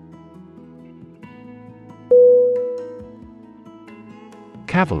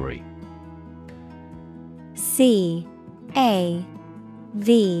 Cavalry. C-A-V-A-L-R-Y.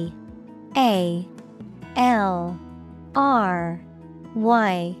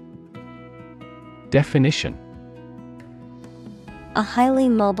 Definition. A highly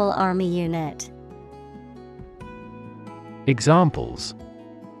mobile army unit. Examples.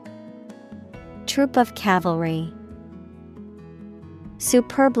 Troop of cavalry.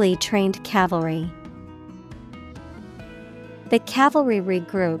 Superbly trained cavalry. The cavalry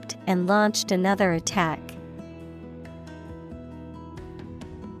regrouped and launched another attack.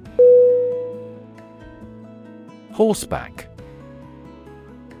 Horseback.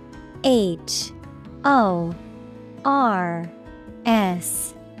 H-O-R-S-E-B-A-C-K.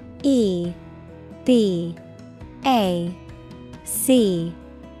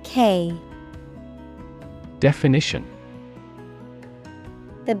 Definition.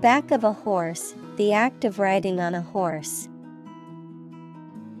 The back of a horse, the act of riding on a horse.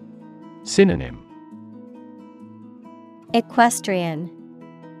 Synonym. Equestrian,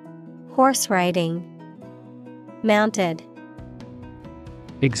 horse riding, mounted.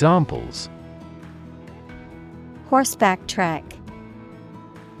 Examples. Horseback trek.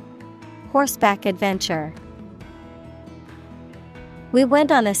 Horseback adventure. We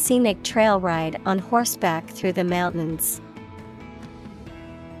went on a scenic trail ride on horseback through the mountains.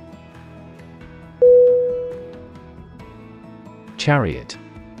 Chariot.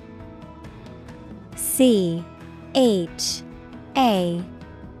 C-H-A-R-I-O-T.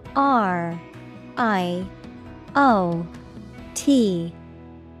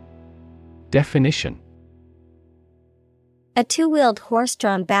 Definition. A two-wheeled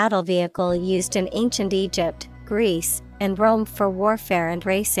horse-drawn battle vehicle used in ancient Egypt, Greece, and Rome for warfare and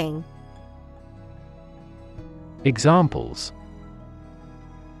racing. Examples.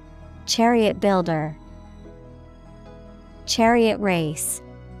 Chariot builder. Chariot race.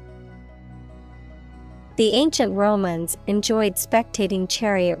 The ancient Romans enjoyed spectating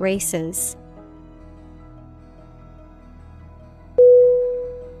chariot races.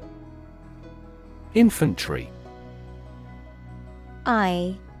 Infantry.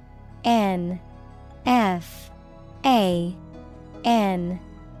 I-N-F-A-N-T-R-Y.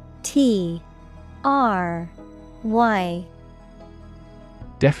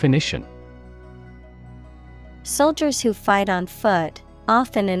 Definition. Soldiers who fight on foot,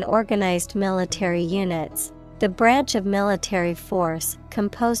 often in organized military units, the branch of military force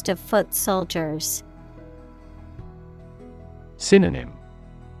composed of foot soldiers. Synonym.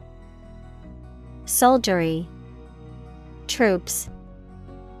 Soldiery. Troops.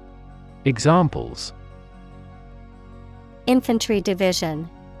 Examples. Infantry division.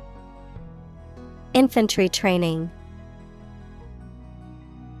 Infantry training.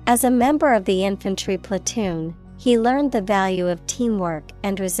 As a member of the infantry platoon, he learned the value of teamwork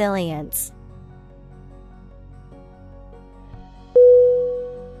and resilience.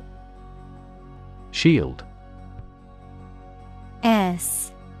 Shield.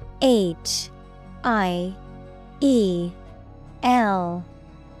 S-H-I-E-L-D.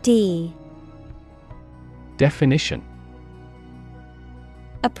 Definition.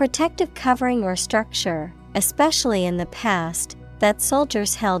 A protective covering or structure, especially in the past, that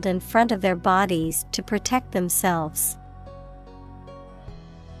soldiers held in front of their bodies to protect themselves.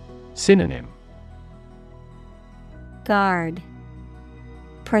 Synonym. Guard.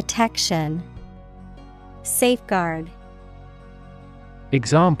 Protection. Safeguard.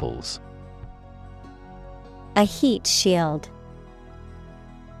 Examples. A heat shield.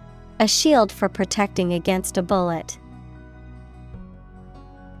 A shield for protecting against a bullet.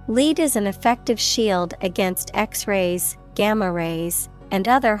 Lead is an effective shield against X-rays, gamma rays, and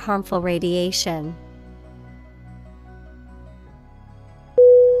other harmful radiation.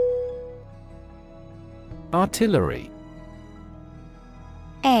 Artillery.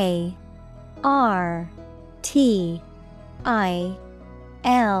 A R T I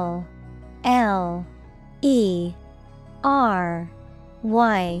L L E R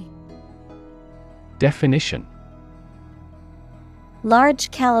Y. Definition: large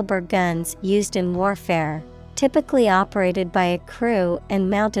caliber guns used in warfare, typically operated by a crew and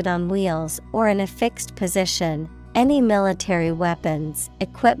mounted on wheels or in a fixed position. Any military weapons,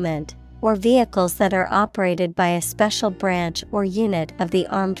 equipment, or vehicles that are operated by a special branch or unit of the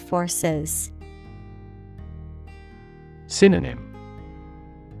armed forces. Synonym: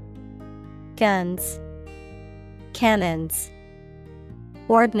 Guns, cannons,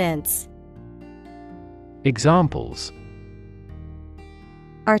 ordnance. Examples: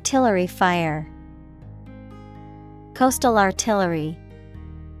 artillery fire, coastal artillery.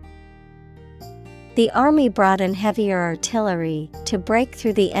 The army brought in heavier artillery to break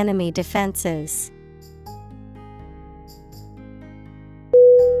through the enemy defenses.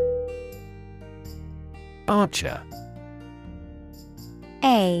 Archer.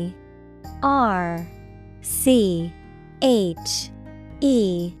 A R C H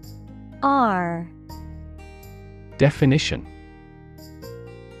E R. Definition: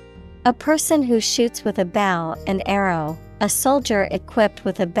 a person who shoots with a bow and arrow, a soldier equipped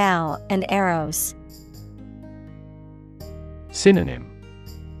with a bow and arrows. Synonym: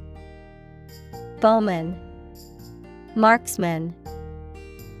 bowman, marksman,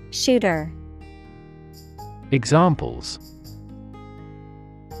 shooter. Examples: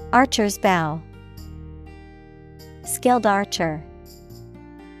 archer's bow, skilled archer.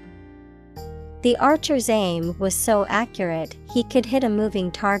 The archer's aim was so accurate he could hit a moving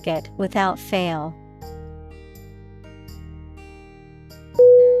target without fail.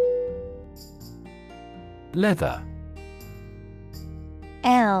 Leather.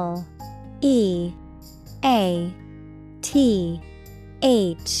 L E A T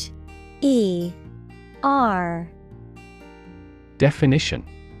H E R. Definition: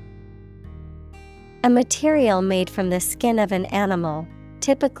 a material made from the skin of an animal,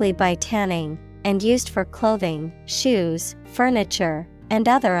 typically by tanning, and used for clothing, shoes, furniture, and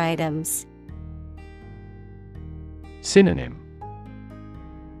other items. Synonym: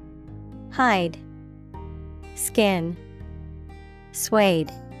 hide, skin,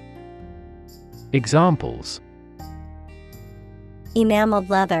 suede. Examples: enameled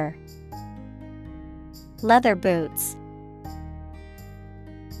leather, leather boots.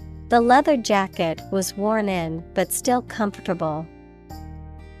 The leather jacket was worn in but still comfortable.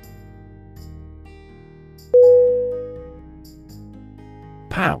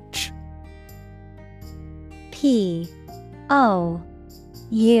 Pouch. P O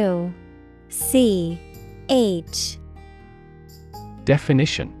U C H.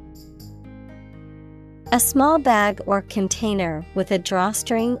 Definition: a small bag or container with a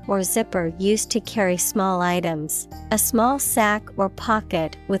drawstring or zipper used to carry small items, a small sack or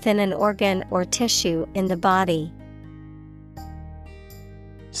pocket within an organ or tissue in the body.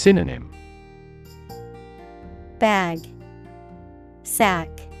 Synonym: bag, sack,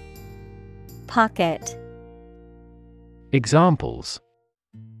 pocket. Examples: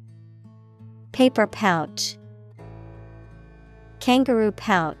 paper pouch, kangaroo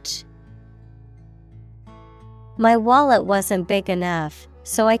pouch. My wallet wasn't big enough,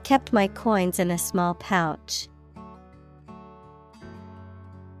 so I kept my coins in a small pouch.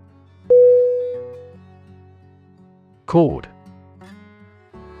 Cord.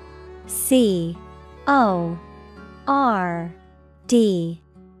 C O R D.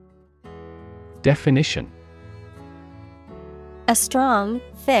 Definition: a strong,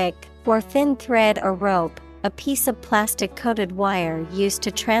 thick, or thin thread or rope, a piece of plastic-coated wire used to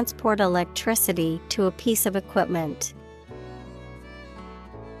transport electricity to a piece of equipment.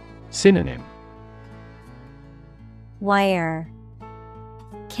 Synonym: wire,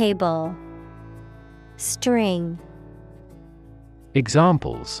 cable, string.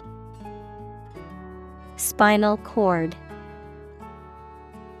 Examples: spinal cord,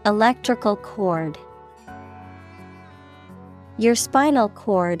 electrical cord. Your spinal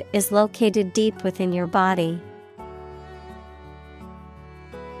cord is located deep within your body.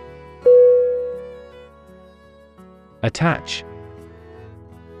 Attach.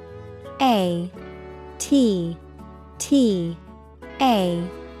 A T T A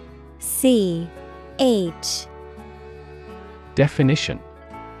C H. Definition: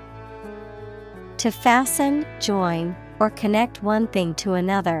 to fasten, join, or connect one thing to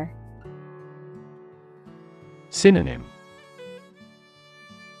another. Synonym: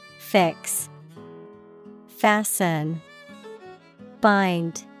 fix, fasten,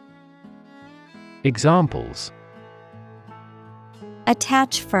 bind. Examples: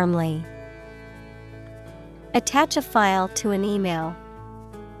 Attach firmly. Attach a file to an email.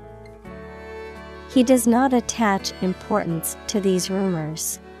 He does not attach importance to these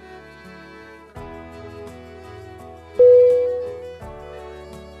rumors.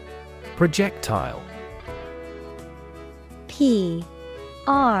 Projectile. Projectile.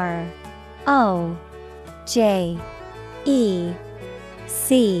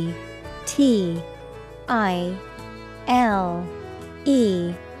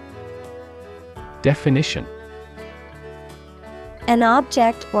 Definition. An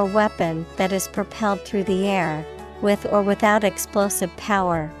object or weapon that is propelled through the air, with or without explosive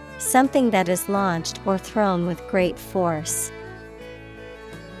power, something that is launched or thrown with great force.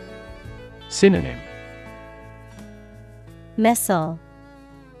 Synonym. Missile,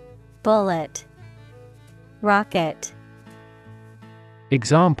 bullet, rocket.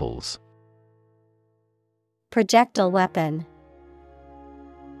 Examples. Projectile weapon,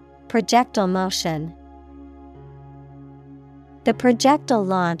 projectile motion. The projectile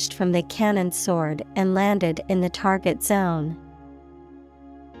launched from the cannon sword and landed in the target zone.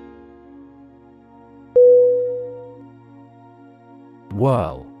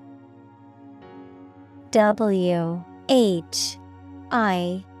 Whirl. WHIRL.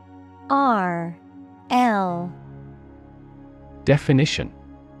 Definition.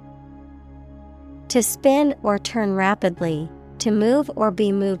 To spin or turn rapidly, to move or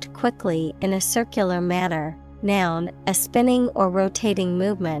be moved quickly in a circular manner. Noun, a spinning or rotating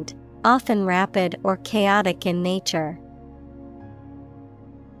movement, often rapid or chaotic in nature.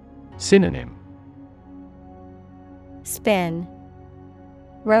 Synonym. Spin,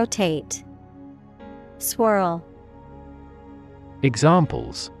 rotate, swirl.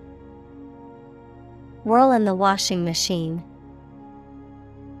 Examples. Whirl in the washing machine.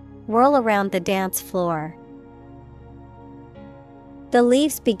 Whirl around the dance floor. The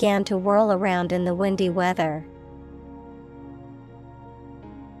leaves began to whirl around in the windy weather.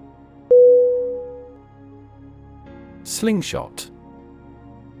 Slingshot.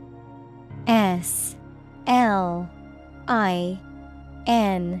 SLINGSHOT.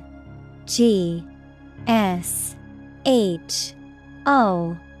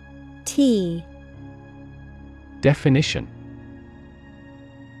 Definition.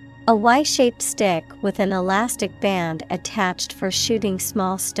 A Y-shaped stick with an elastic band attached for shooting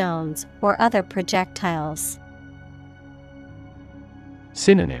small stones or other projectiles.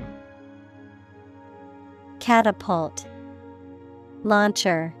 Synonym. Catapult,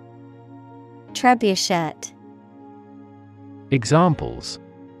 launcher, trebuchet. Examples.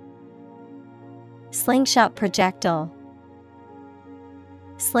 Slingshot projectile,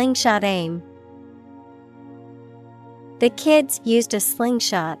 slingshot aim. The kids used a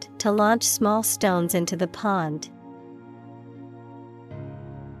slingshot to launch small stones into the pond.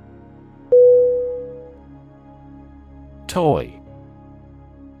 Toy.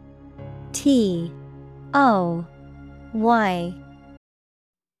 Toy.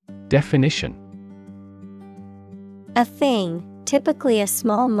 Definition. A thing, typically a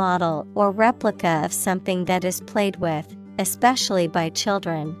small model or replica of something that is played with, especially by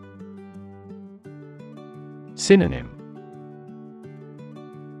children. Synonym.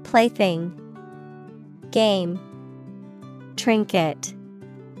 Plaything, game, trinket.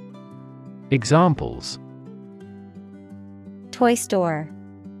 Examples. Toy store,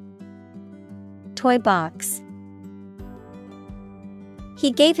 toy box.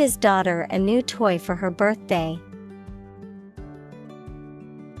 He gave his daughter a new toy for her birthday.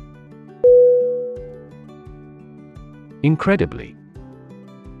 Incredibly.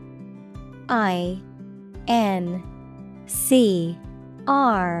 INCREDibly.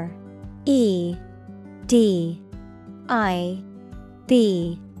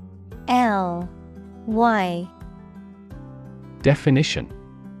 Definition.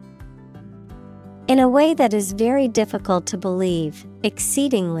 In a way that is very difficult to believe,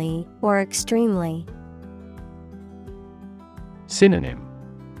 exceedingly or extremely. Synonym.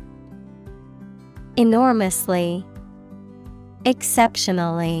 Enormously,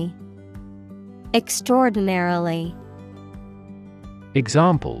 exceptionally, extraordinarily.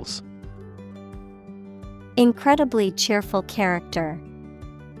 Examples. Incredibly cheerful character.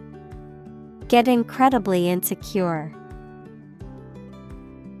 Get incredibly insecure.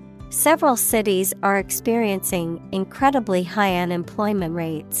 Several cities are experiencing incredibly high unemployment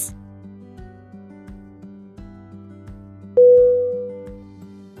rates.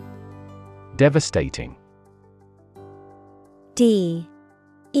 Devastating. DEVASTATING.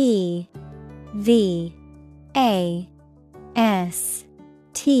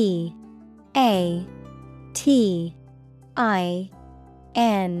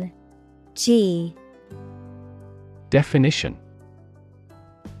 Definition: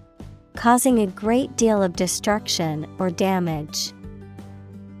 causing a great deal of destruction or damage.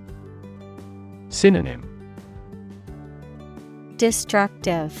 Synonym: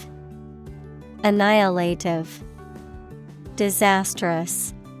 Destructive, annihilative,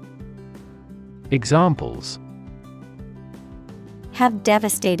 disastrous. Examples: have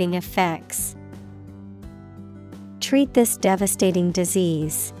devastating effects. Treat this devastating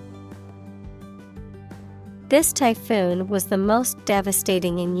disease. This typhoon was the most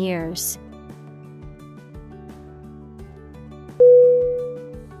devastating in years.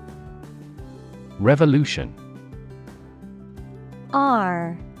 Revolution.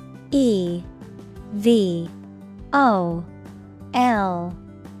 REVOLUTION.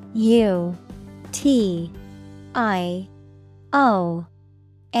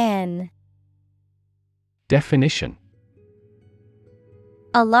 Definition: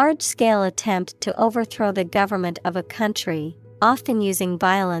 a large-scale attempt to overthrow the government of a country, often using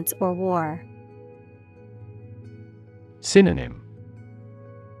violence or war. Synonym: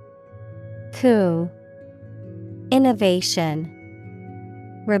 coup, innovation,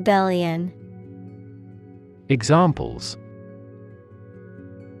 rebellion. Examples: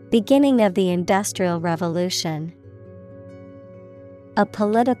 beginning of the Industrial Revolution. A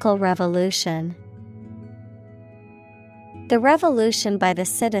political revolution. The revolution by the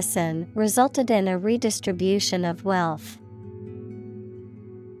citizen resulted in a redistribution of wealth.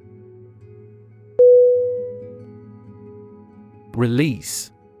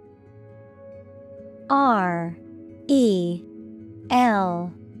 Release. RELEASE.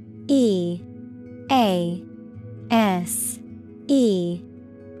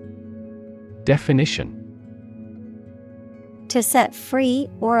 Definition: to set free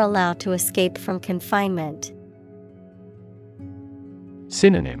or allow to escape from confinement.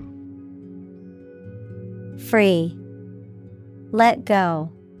 Synonym: free, let go,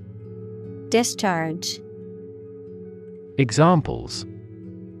 discharge. Examples: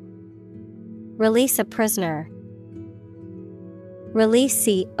 release a prisoner. Release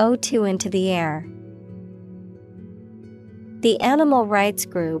CO2 into the air. The animal rights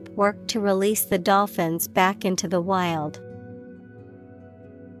group worked to release the dolphins back into the wild.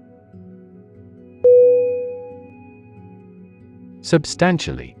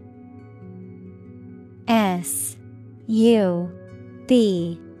 Substantially.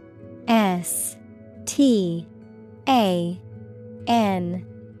 SUBSTANTIALLY.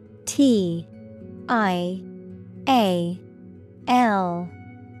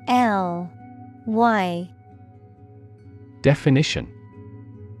 Definition: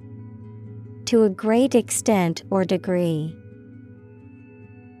 to a great extent or degree.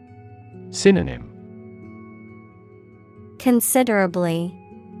 Synonym: considerably,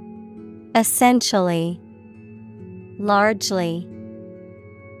 essentially, largely.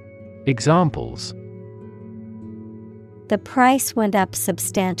 Examples: the price went up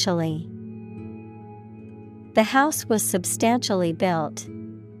substantially. The house was substantially built.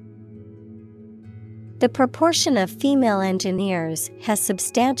 The proportion of female engineers has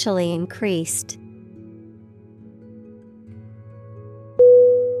substantially increased.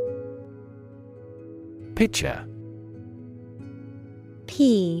 Picture.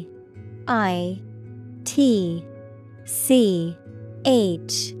 PITCHER.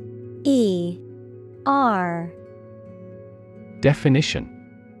 Definition: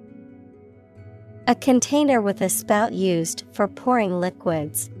 a container with a spout used for pouring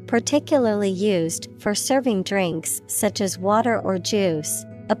liquids, particularly used for serving drinks such as water or juice.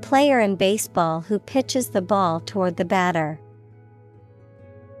 A player in baseball who pitches the ball toward the batter.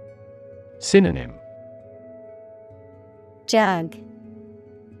 Synonym: jug,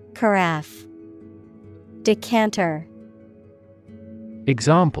 carafe, decanter.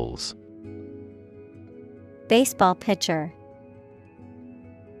 Examples: baseball pitcher,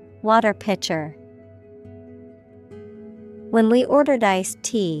 water pitcher. When we ordered iced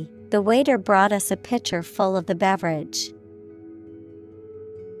tea, the waiter brought us a pitcher full of the beverage.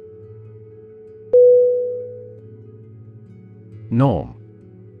 Norm.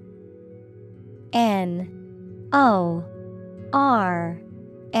 NORM.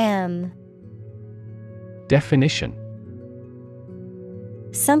 Definition: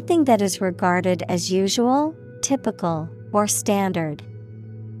 something that is regarded as usual, typical, or standard.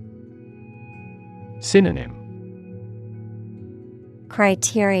 Synonym: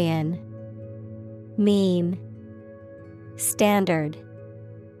 criterion, mean, standard.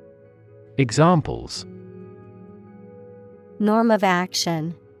 Examples: norm of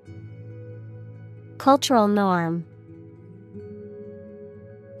action, cultural norm.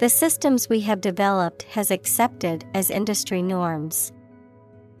 The systems we have developed has accepted as industry norms.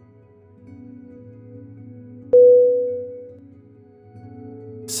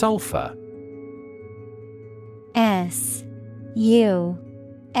 Sulfur. S-U-L-F-U-R.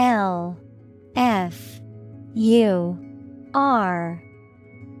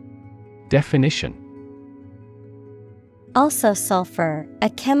 Definition. Also sulfur, a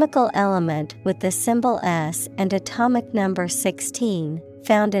chemical element with the symbol S and atomic number 16,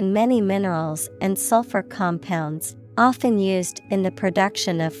 found in many minerals and sulfur compounds, often used in the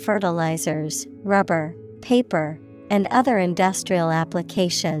production of fertilizers, rubber, paper, and other industrial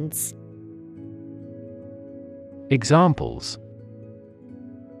applications. Examples: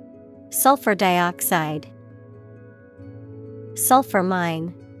 sulfur dioxide, sulfur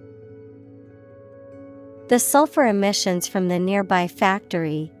mine. The sulfur emissions from the nearby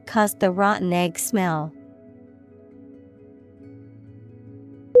factory caused the rotten egg smell.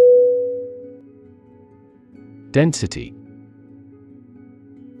 Density.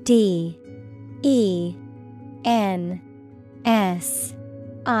 D-E-N-S-I-T-Y.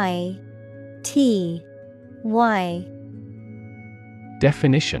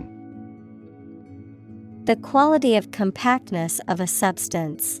 Definition. The quality of compactness of a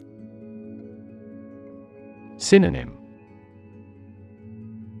substance. Synonym: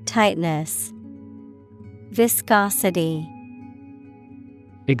 tightness, viscosity.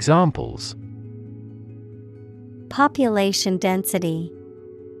 Examples: population density,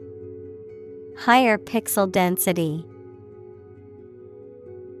 higher pixel density.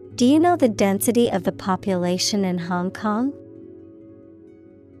 Do you know the density of the population in Hong Kong?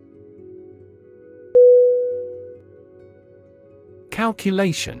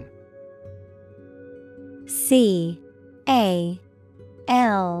 Calculation.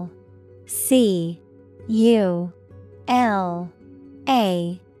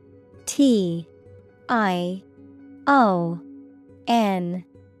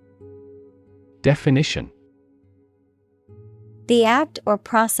 Definition. The act or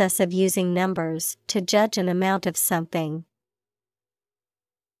process of using numbers to judge an amount of something.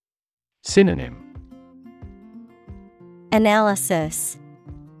 Synonym: analysis,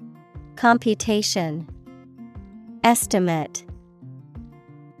 computation, estimate.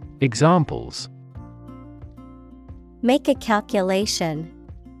 Examples: make a calculation,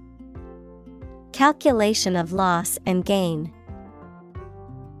 calculation of loss and gain.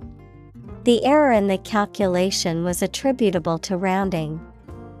 The error in the calculation was attributable to rounding.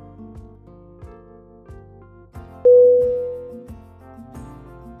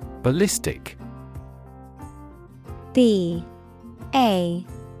 Ballistic.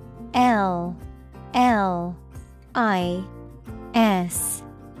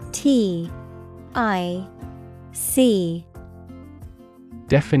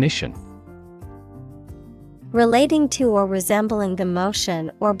 Definition. Relating to or resembling the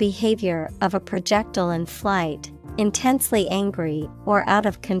motion or behavior of a projectile in flight, intensely angry or out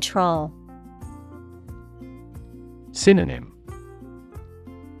of control. Synonym: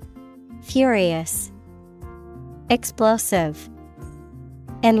 furious, explosive,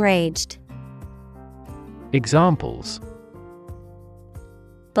 enraged. Examples: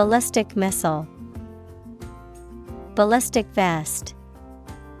 ballistic missile, ballistic vest.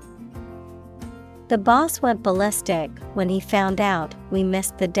 The boss went ballistic when he found out we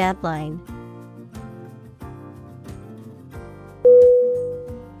missed the deadline.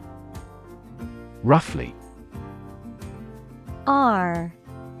 Roughly. R-O-U-G-H-L-Y.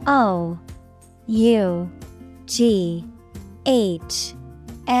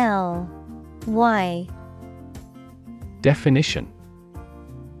 Definition.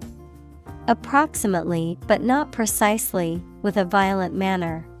 Approximately but not precisely, with a violent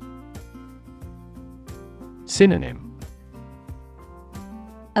manner. Synonym: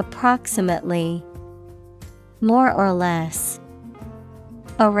 approximately, more or less,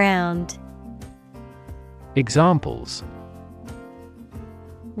 around. Examples: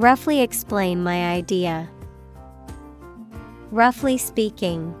 roughly explain my idea. Roughly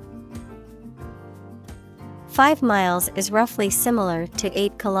speaking. 5 miles is roughly similar to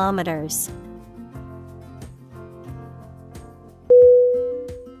 8 kilometers.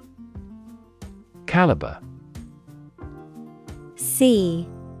 Caliber.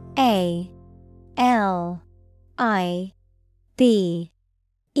 C-A-L-I-B-E-R.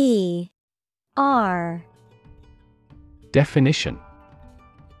 Definition.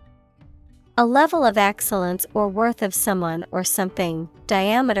 A level of excellence or worth of someone or something,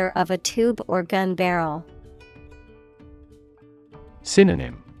 diameter of a tube or gun barrel.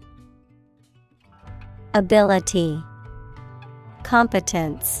 Synonym: ability,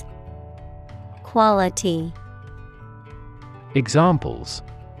 competence, quality. Examples: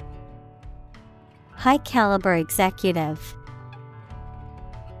 High caliber executive.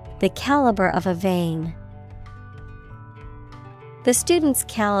 The caliber of a vein. The student's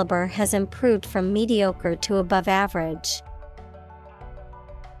caliber has improved from mediocre to above average.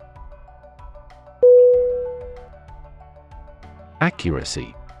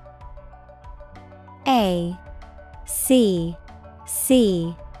 Accuracy. A C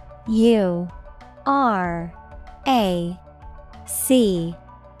C U R A C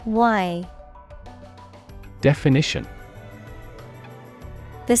Y. Definition: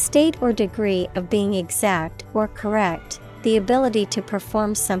 The state or degree of being exact or correct, the ability to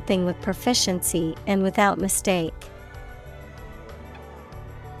perform something with proficiency and without mistake.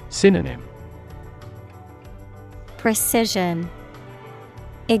 Synonym: Precision,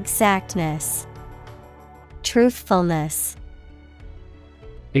 exactness, truthfulness.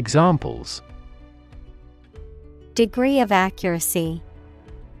 Examples: Degree of accuracy.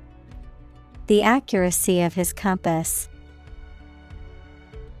 The accuracy of his compass.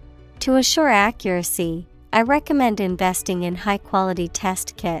 To assure accuracy, I recommend investing in high-quality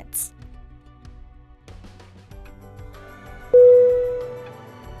test kits.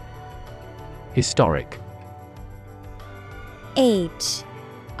 Historic. H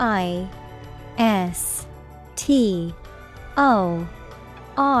I S T O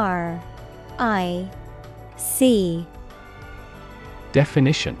R I C.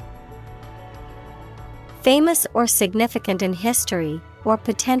 Definition: Famous or significant in history, or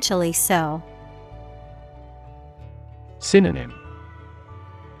potentially so. Synonym: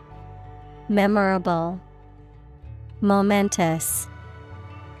 Memorable, momentous,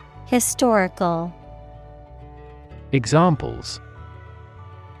 historical. Examples: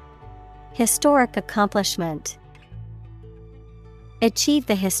 Historic accomplishment. Achieve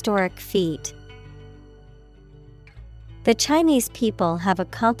the historic feat. The Chinese people have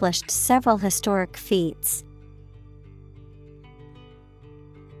accomplished several historic feats.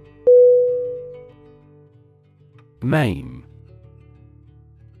 Maim.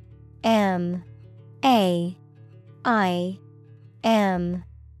 M-A-I-M.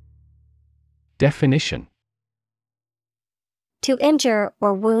 Definition: To injure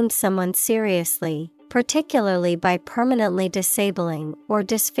or wound someone seriously, particularly by permanently disabling or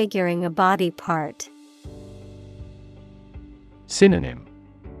disfiguring a body part. Synonym: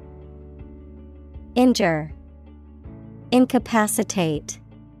 Injure, incapacitate,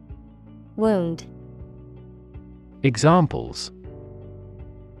 wound. Examples: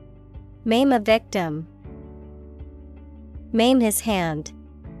 Maim a victim. Maim his hand.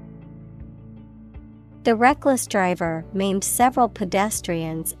 The reckless driver maimed several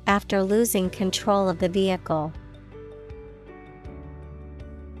pedestrians after losing control of the vehicle.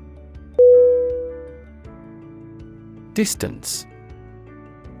 Distance.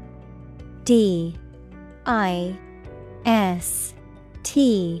 D I S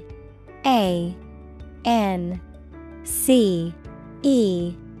T A N C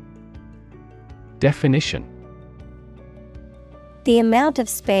E. Definition: The amount of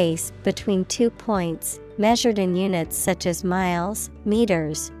space between 2 points, measured in units such as miles,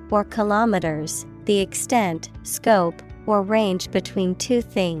 meters, or kilometers, the extent, scope, or range between two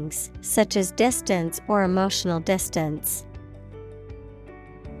things, such as distance or emotional distance.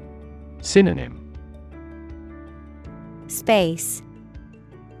 Synonym: Space,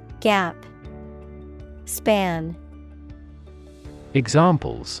 gap, span.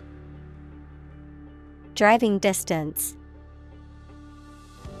 Examples: Driving distance,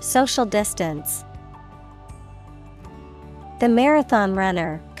 social distance. The marathon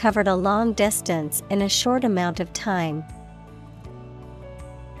runner covered a long distance in a short amount of time.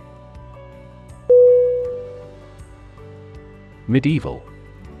 Medieval.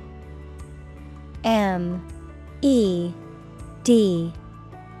 M E D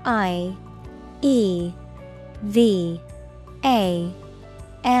I E V A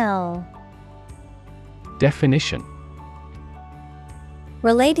L. Definition: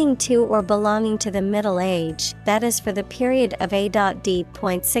 Relating to or belonging to the Middle Age, that is for the period of A.D.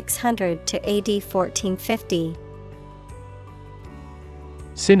 600 to AD 1450.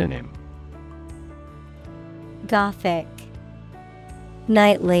 Synonym: Gothic,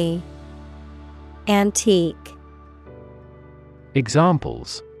 knightly, antique.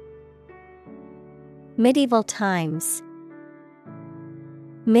 Examples: Medieval times,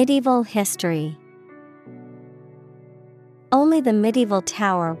 medieval history. Only the medieval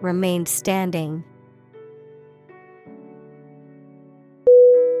tower remained standing.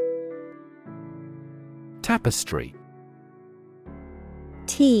 Tapestry.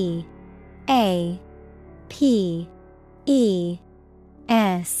 T A P E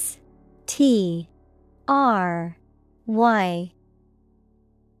S T R Y.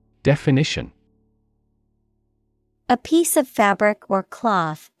 Definition: A piece of fabric or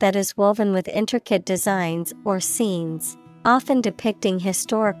cloth that is woven with intricate designs or scenes, often depicting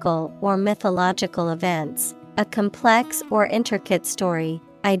historical or mythological events, a complex or intricate story,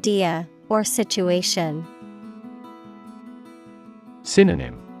 idea, or situation.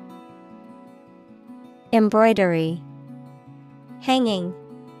 Synonym: Embroidery, hanging,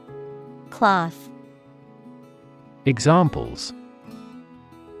 cloth. Examples: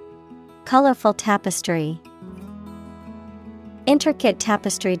 Colorful tapestry, intricate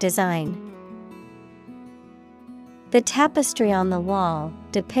tapestry design. The tapestry on the wall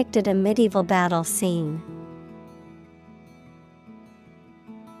depicted a medieval battle scene.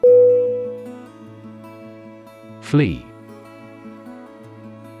 Flee.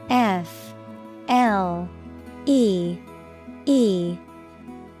 F L E E.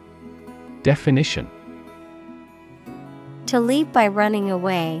 Definition: To leave by running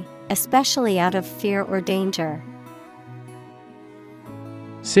away, especially out of fear or danger.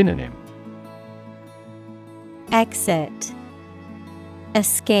 Synonym: Exit,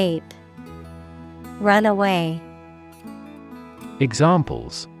 escape, run away.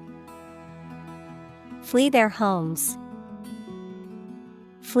 Examples: Flee their homes,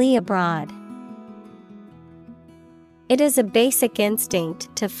 flee abroad. It is a basic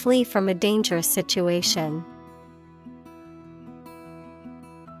instinct to flee from a dangerous situation.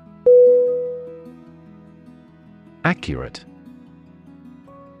 Accurate.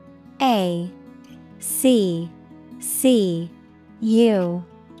 A C C U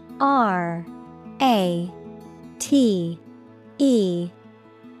R A T E.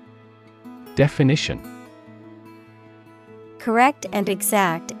 Definition: Correct and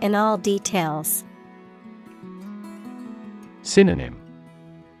exact in all details. Synonym: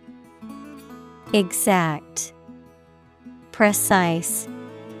 Exact, precise,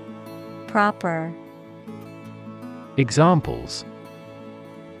 proper. Examples: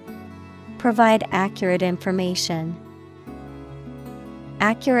 Provide accurate information,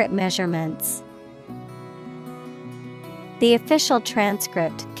 accurate measurements. The official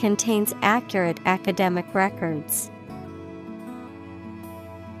transcript contains accurate academic records.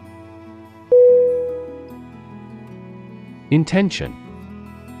 Intention.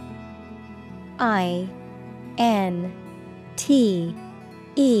 I N T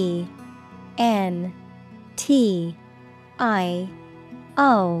E N T I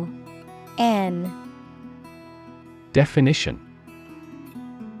O N. Definition: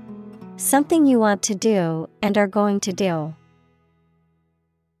 Something you want to do and are going to do.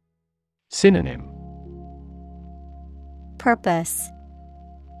 Synonym: Purpose,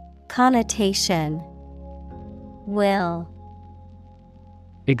 connotation, will.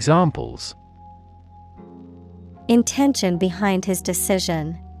 Examples: Intention behind his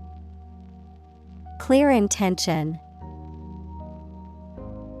decision. Clear intention.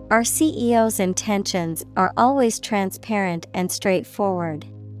 Our CEO's intentions are always transparent and straightforward.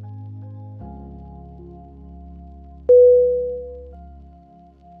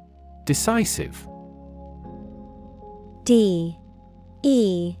 Decisive. D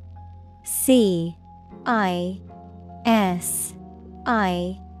E C I S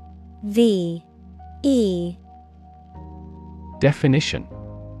I V E. Definition: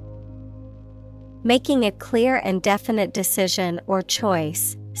 Making a clear and definite decision or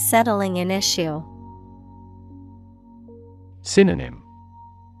choice, settling an issue. Synonym: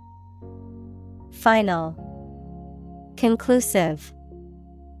 Final, conclusive,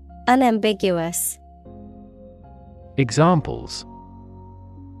 unambiguous. Examples: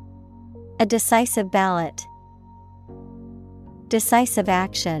 A decisive ballot, decisive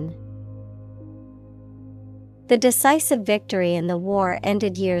action. The decisive victory in the war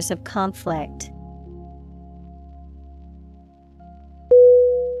ended years of conflict.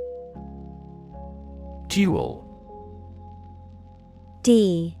 Duel.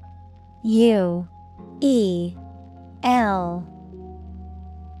 D U E L.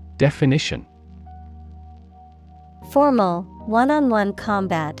 Definition: Formal, one-on-one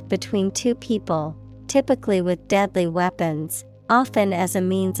combat between two people, typically with deadly weapons, often as a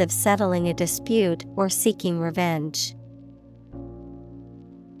means of settling a dispute or seeking revenge.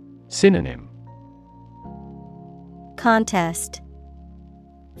 Synonym: Contest,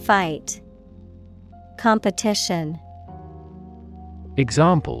 fight, competition.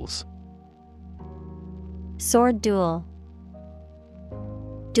 Examples: Sword duel,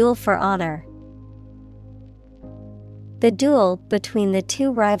 duel for honor. The duel between the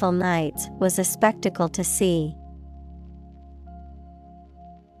two rival knights was a spectacle to see.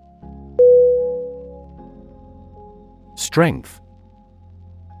 Strength.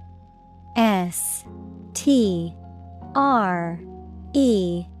 S-T-R-E-N-G-T-H.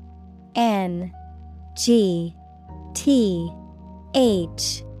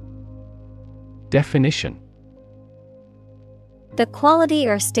 Definition. The quality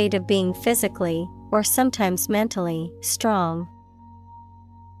or state of being physically, or sometimes mentally, strong.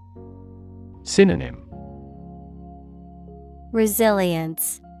 Synonym.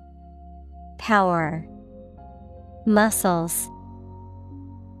 Resilience, power, muscles.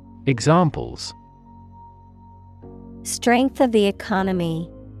 Examples. Strength of the economy.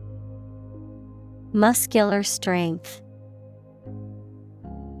 Muscular strength.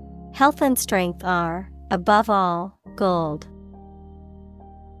 Health and strength are, above all, gold.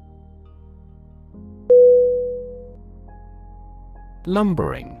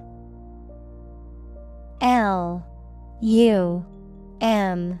 Lumbering. L-U-M-B-E-R-I-N-G.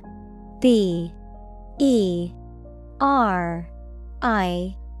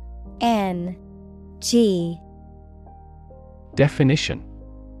 Definition.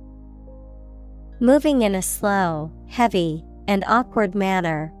 Moving in a slow, heavy, and awkward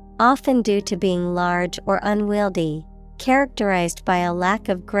manner, often due to being large or unwieldy, characterized by a lack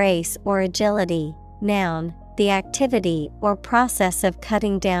of grace or agility. Noun, the activity or process of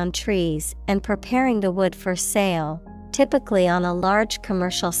cutting down trees and preparing the wood for sale, typically on a large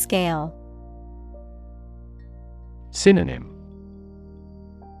commercial scale. Synonym.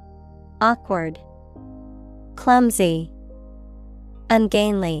 Awkward, clumsy,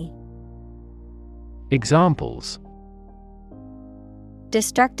 ungainly. Examples.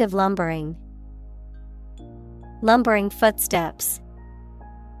 Destructive lumbering. Lumbering footsteps.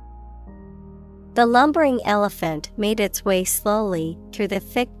 The lumbering elephant made its way slowly through the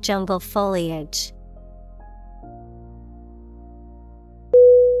thick jungle foliage.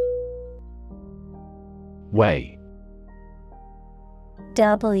 Weigh.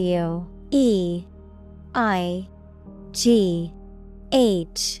 W-E-I-G-H.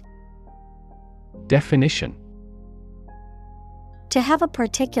 Definition. To have a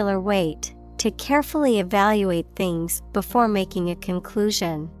particular weight, to carefully evaluate things before making a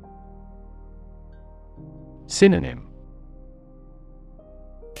conclusion. Synonym.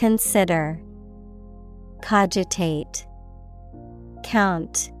 Consider, cogitate,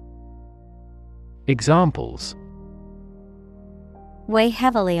 count. Examples. Weigh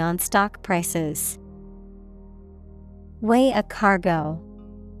heavily on stock prices. Weigh a cargo.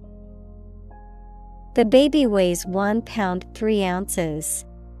 The baby weighs 1 pound 3 ounces.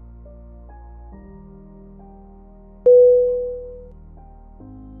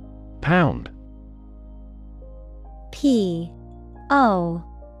 Pound. P-O-U-N-D.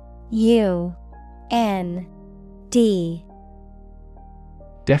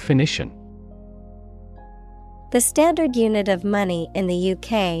 Definition. The standard unit of money in the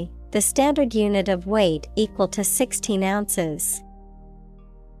UK, the standard unit of weight equal to 16 ounces.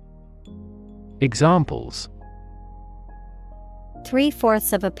 Examples.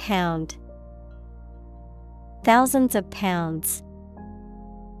 3/4 of a pound. Thousands of pounds.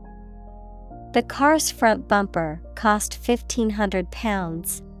 The car's front bumper cost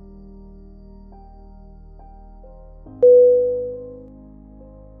 £1,500.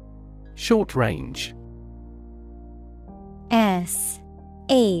 Short range.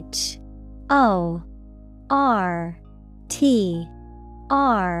 S-H-O-R-T-R-A-N-G-E.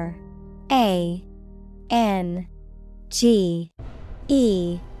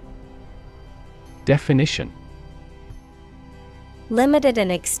 Definition. Limited in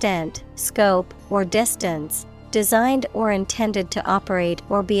extent, scope, or distance, designed or intended to operate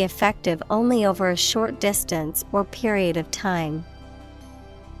or be effective only over a short distance or period of time.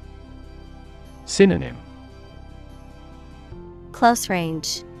 Synonym. Close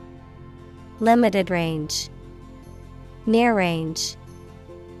range, limited range, near range.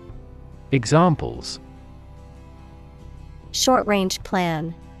 Examples. Short range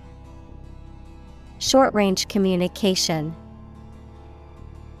plan. Short range communication.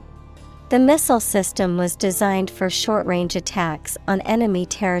 The missile system was designed for short-range attacks on enemy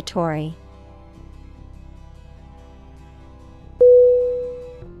territory.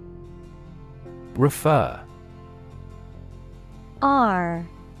 Refer.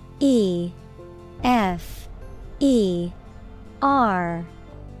 R-E-F-E-R.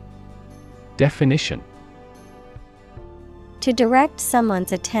 Definition. To direct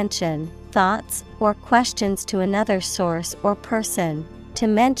someone's attention, thoughts, or questions to another source or person. To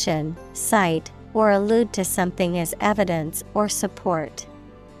mention, cite, or allude to something as evidence or support.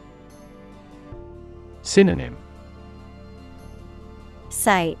 Synonym: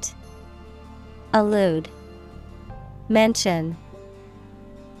 Cite, allude, mention.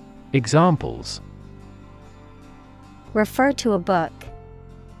 Examples: Refer to a book.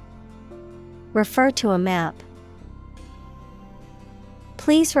 Refer to a map.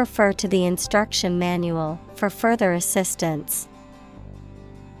 Please refer to the instruction manual for further assistance.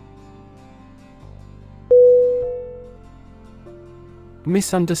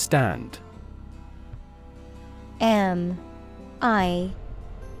 Misunderstand. Misunderstand.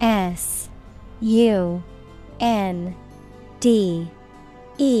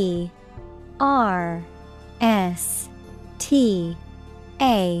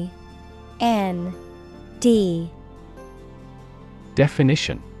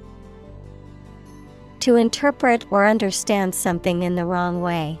 Definition: To interpret or understand something in the wrong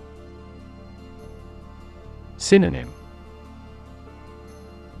way. Synonym: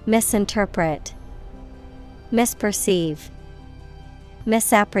 Misinterpret, misperceive,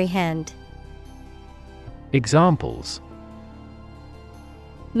 misapprehend. Examples: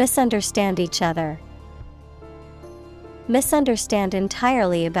 Misunderstand each other. Misunderstand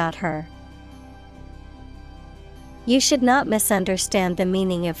entirely about her. You should not misunderstand the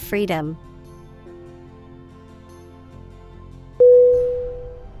meaning of freedom.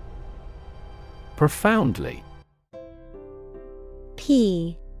 Profoundly.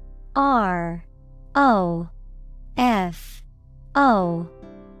 Profoundly.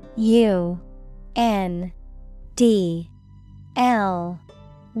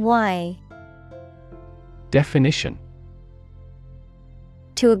 Definition: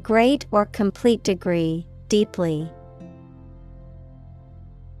 To a great or complete degree, deeply.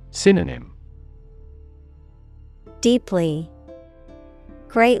 Synonym: Deeply,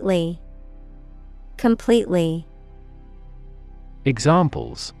 greatly, completely.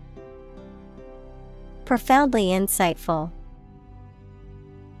 Examples: Profoundly insightful.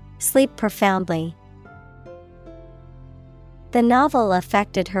 Sleep profoundly. The novel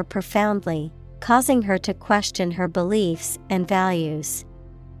affected her profoundly, causing her to question her beliefs and values.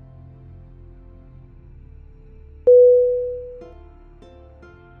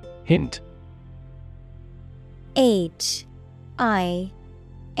 Hint.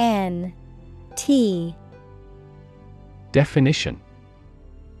 Hint. Definition: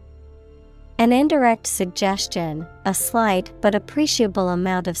 An indirect suggestion, a slight but appreciable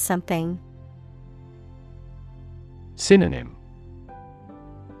amount of something. Synonym: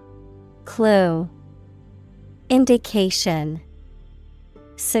 Clue, indication,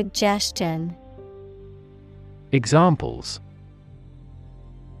 suggestion. Examples: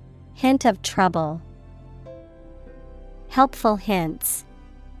 Hint of trouble. Helpful hints.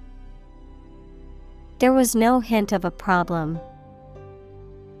 There was no hint of a problem.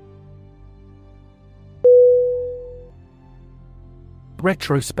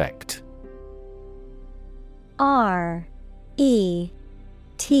 Retrospect. RetroSpect.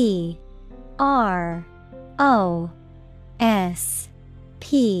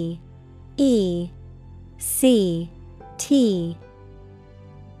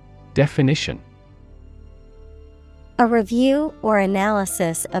 Definition: A review or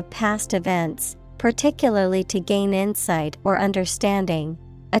analysis of past events, particularly to gain insight or understanding,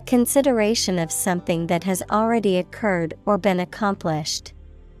 a consideration of something that has already occurred or been accomplished.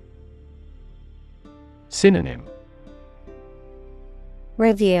 Synonym: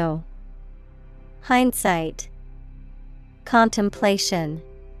 Review, hindsight, contemplation.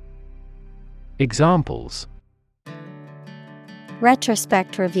 Examples: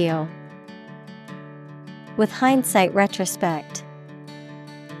 Retrospect review. With hindsight retrospect.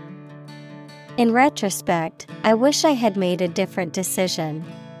 In retrospect, I wish I had made a different decision.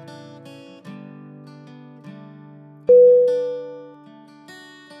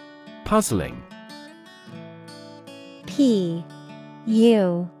 Puzzling. Puzzling.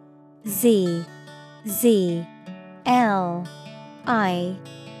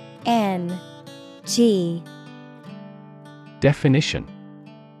 Definition: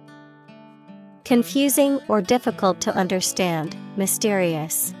 Confusing or difficult to understand,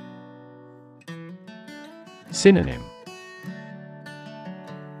 mysterious. Synonym: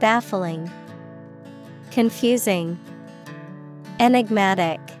 Baffling, confusing,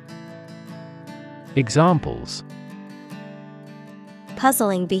 enigmatic. Examples: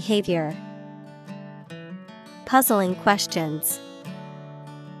 Puzzling behavior. Puzzling questions.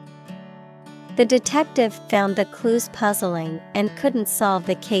 The detective found the clues puzzling and couldn't solve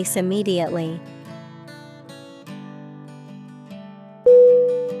the case immediately.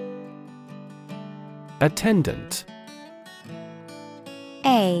 Attendant.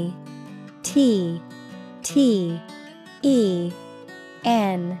 A T T E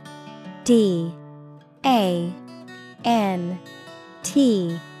N D A N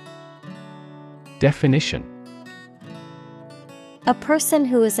T. Definition. A person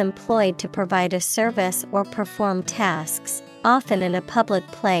who is employed to provide a service or perform tasks, often in a public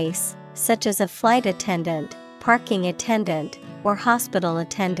place, such as a flight attendant, parking attendant, or hospital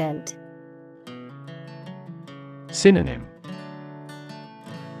attendant. Synonym.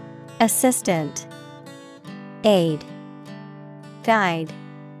 Assistant, aid, guide.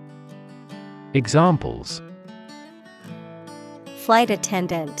 Examples. Flight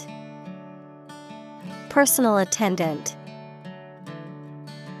attendant, personal attendant.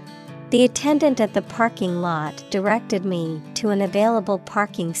 The attendant at the parking lot directed me to an available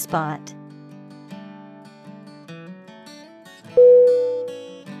parking spot.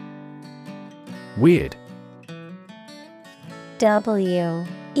 Weird.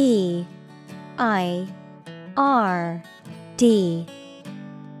 W-E-I-R-D.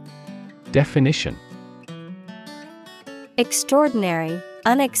 Definition. Extraordinary,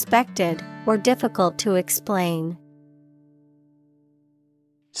 unexpected, or difficult to explain.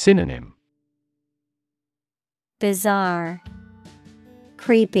 Synonym. Bizarre,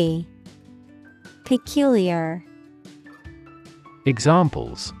 creepy, peculiar.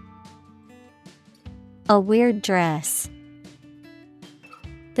 Examples. A weird dress.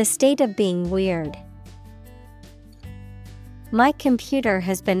 The state of being weird. My computer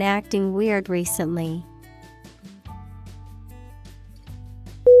has been acting weird recently.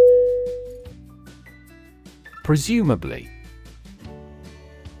 Presumably.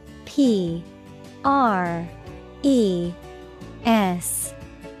 P R E S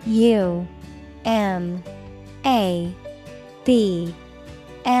U M A B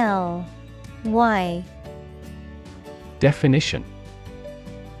L Y. Definition.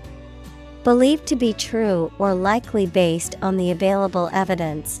 Believed to be true or likely based on the available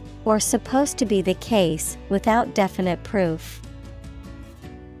evidence, or supposed to be the case without definite proof.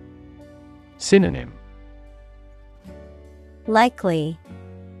 Synonym. Likely,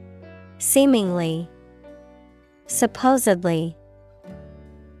 seemingly, supposedly.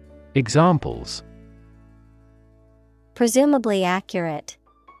 Examples. Presumably accurate.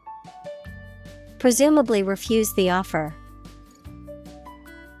 Presumably refuse the offer.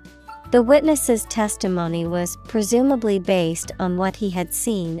 The witness's testimony was presumably based on what he had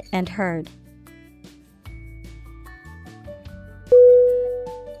seen and heard.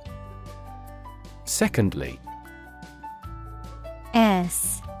 Secondly.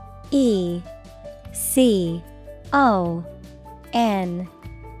 S E C O N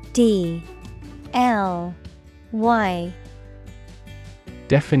D L Y.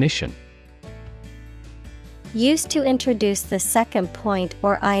 Definition. Used to introduce the second point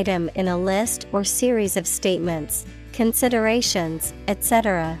or item in a list or series of statements, considerations,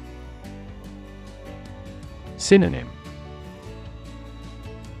 etc. Synonym.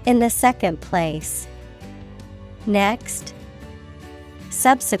 In the second place. Next.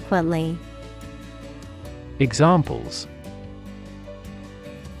 Subsequently. Examples.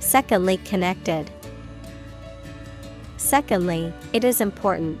 Secondly connected. Secondly, it is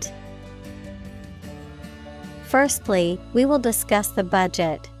important. Firstly, we will discuss the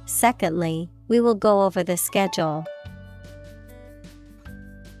budget. Secondly, we will go over the schedule.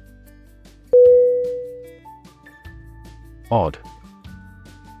 Odd.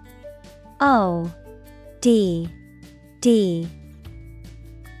 O D D.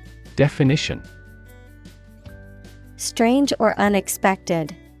 Definition. Strange or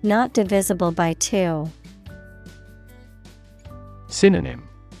unexpected, not divisible by two. Synonym.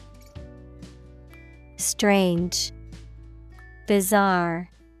 Strange, bizarre,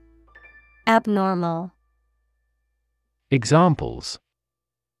 abnormal. Examples.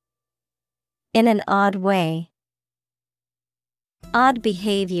 In an odd way. Odd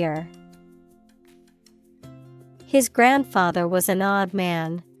behavior. His grandfather was an odd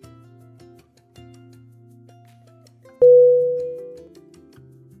man.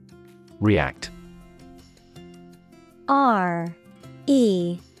 React. R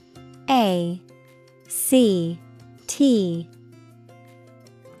E A C T.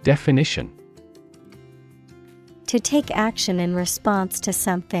 Definition. To take action in response to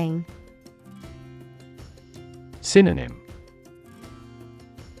something. Synonym.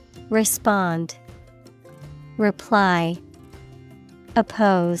 Respond, reply,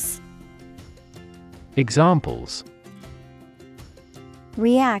 oppose. Examples.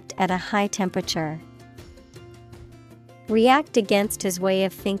 React at a high temperature. React against his way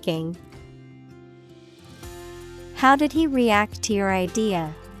of thinking. How did he react to your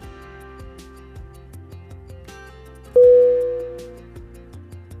idea?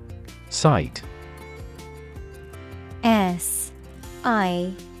 Sight. S-I-G-H-T.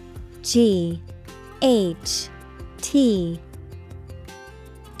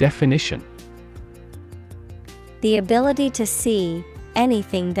 Definition: the ability to see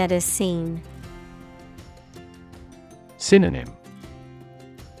anything that is seen. Synonym: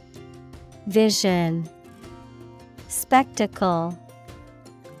 Vision, spectacle,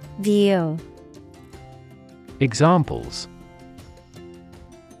 view. Examples: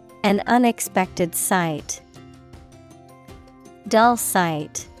 an unexpected sight, dull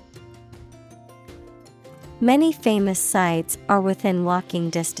sight. Many famous sights are within walking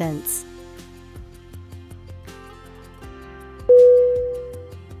distance.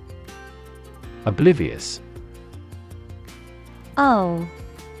 Oblivious.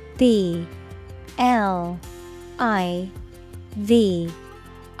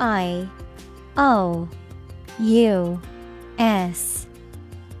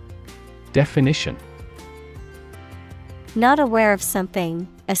 Definition: not aware of something,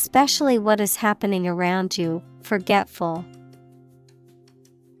 especially what is happening around you, forgetful.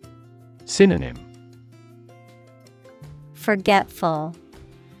 Synonym: forgetful,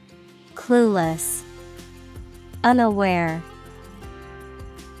 clueless, unaware.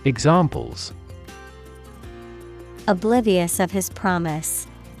 Examples: oblivious of his promise,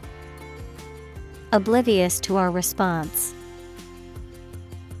 oblivious to our response.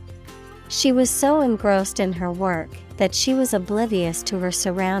 She was so engrossed in her work that she was oblivious to her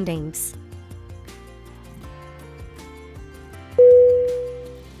surroundings.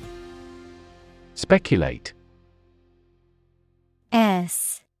 Speculate.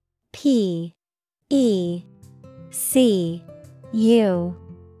 S-P-E-C-U-L-A-T-E.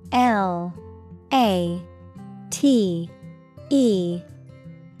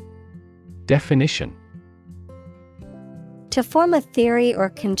 Definition: to form a theory or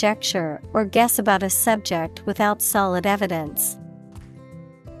conjecture or guess about a subject without solid evidence.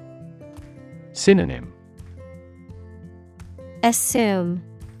 Synonym: assume,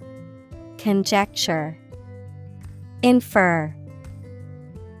 conjecture, infer.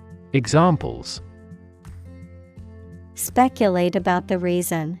 Examples: speculate about the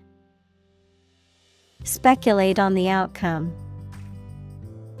reason, speculate on the outcome.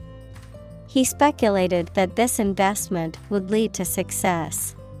 He speculated that this investment would lead to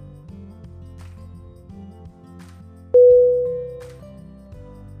success.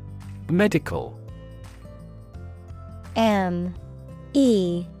 Medical.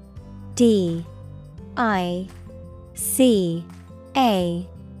 M-E-D-I-C-A-L.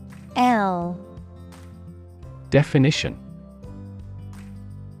 Definition: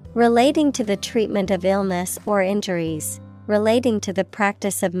 relating to the treatment of illness or injuries, relating to the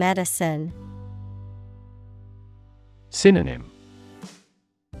practice of medicine. Synonym: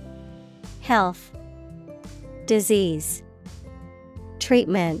 health, disease,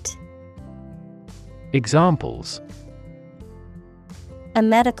 treatment. Examples: a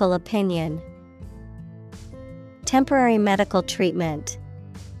medical opinion, temporary medical treatment.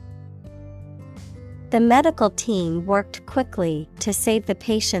 The medical team worked quickly to save the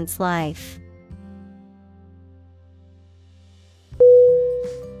patient's life.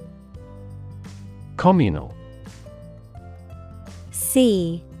 Communal.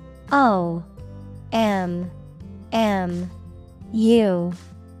 C-O-M-M-U-N-A-L.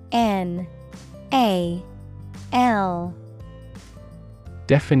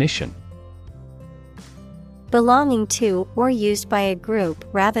 Definition: belonging to or used by a group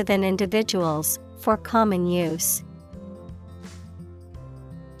rather than individuals, for common use.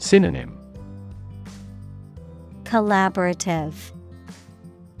 Synonym: collaborative,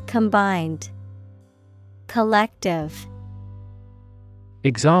 combined, collective.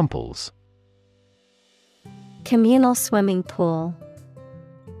 Examples: communal swimming pool,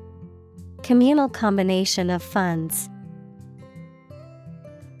 communal combination of funds.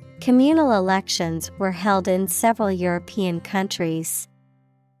 Communal elections were held in several European countries.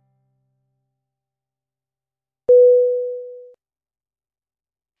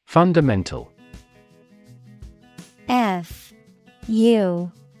 Fundamental.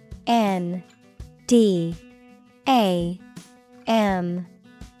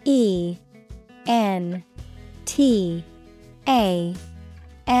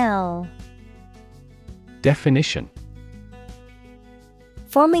 Definition: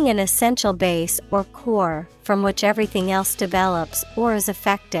 forming an essential base or core from which everything else develops or is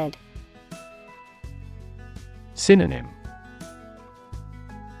affected. Synonym: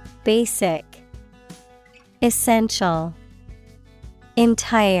 basic, essential,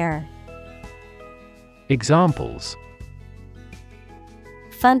 entire. Examples: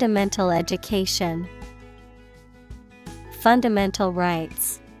 Fundamental education, fundamental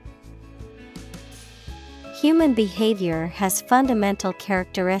rights. Human behavior has fundamental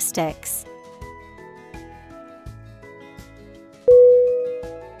characteristics.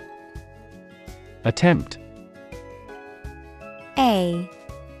 Attempt. A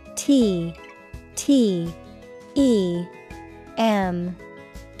T T E M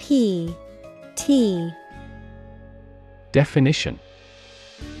P T. Definition: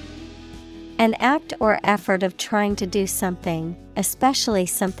 An act or effort of trying to do something, especially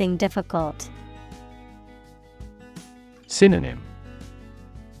something difficult. Synonym: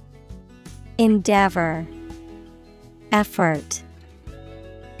 Endeavor, effort,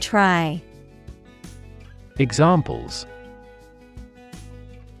 try. Examples: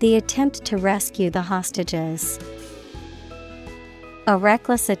 The attempt to rescue the hostages. A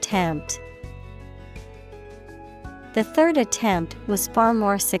reckless attempt. The third attempt was far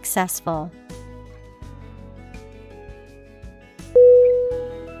more successful.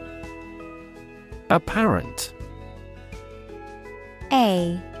 Apparent.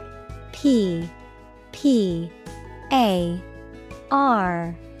 A P P A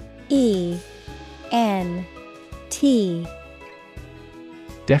R E N T.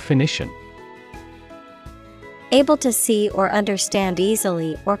 Definition: Able to see or understand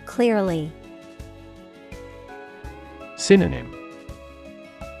easily or clearly. Synonym: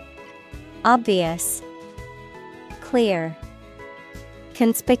 Obvious, clear,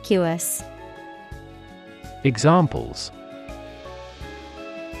 conspicuous. Examples: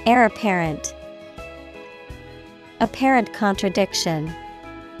 Heir apparent, apparent contradiction.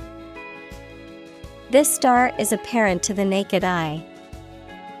 This star is apparent to the naked eye.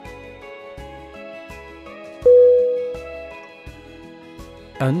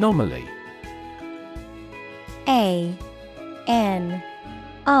 Anomaly. A N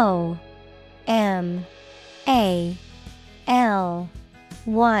O M A L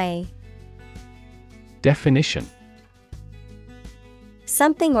Y. Definition: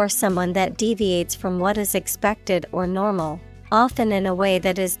 Something or someone that deviates from what is expected or normal, often in a way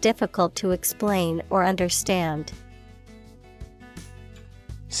that is difficult to explain or understand.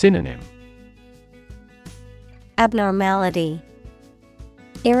 Synonym: Abnormality,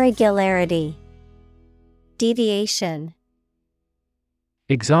 irregularity, deviation.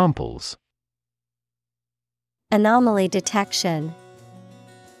 Examples: Anomaly detection,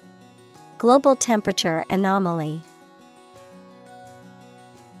 global temperature anomaly.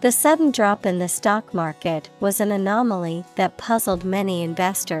 The sudden drop in the stock market was an anomaly that puzzled many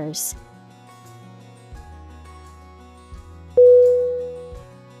investors.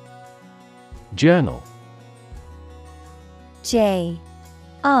 Journal. J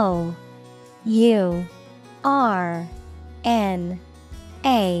O U R N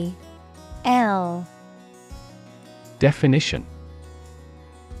A L. Definition: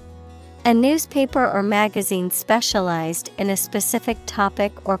 A newspaper or magazine specialized in a specific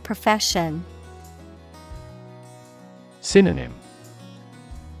topic or profession. Synonym: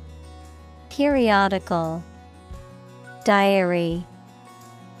 Periodical, diary,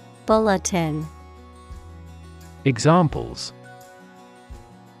 bulletin. Examples: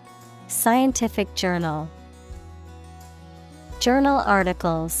 Scientific journal, journal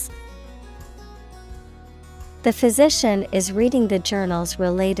articles. The physician is reading the journals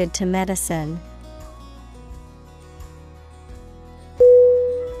related to medicine.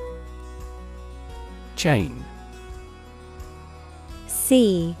 Chain.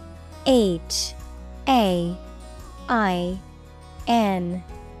 C H A I N.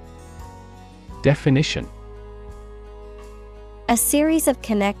 Definition: A series of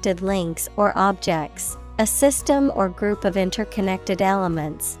connected links or objects, a system or group of interconnected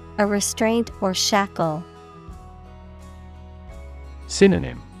elements, a restraint or shackle.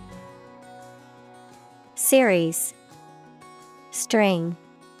 Synonym: Series, string,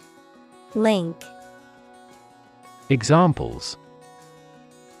 link. Examples: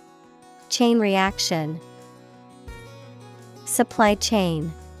 Chain reaction, supply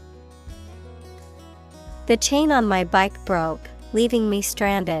chain. The chain on my bike broke, leaving me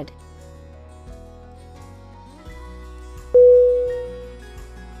stranded.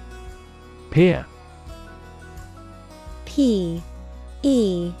 Peer. P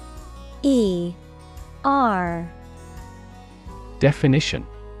E E R. Definition: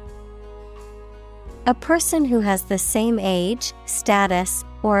 A person who has the same age, status,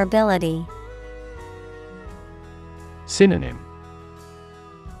 or ability. Synonym: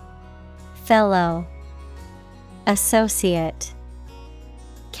 Fellow, associate,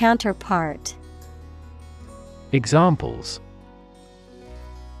 counterpart. Examples: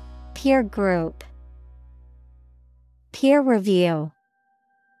 Peer group, peer review.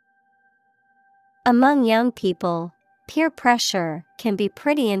 Among young people, peer pressure can be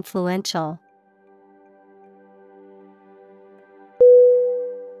pretty influential.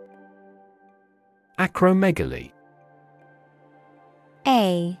 Acromegaly.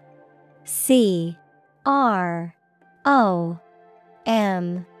 A C R O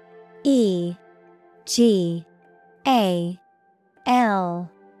M E G A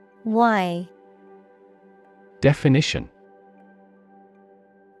L Y. Definition: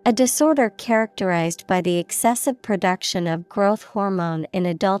 A disorder characterized by the excessive production of growth hormone in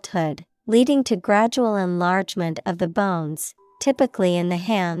adulthood, leading to gradual enlargement of the bones, typically in the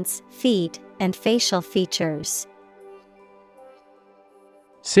hands, feet, and facial features.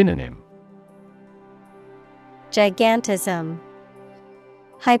 Synonym: Gigantism,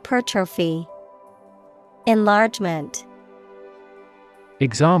 hypertrophy, enlargement.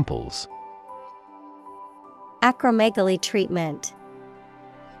 Examples: Acromegaly treatment,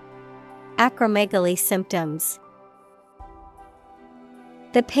 acromegaly symptoms.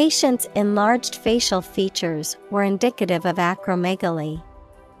 The patient's enlarged facial features were indicative of acromegaly.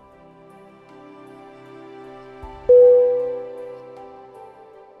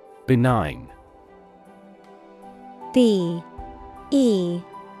 Benign. B E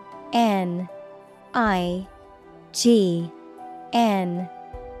N I G N.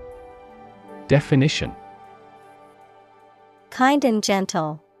 Definition: Kind and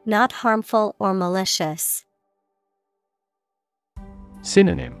gentle, not harmful or malicious.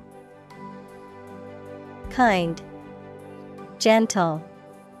 Synonym: Kind, gentle,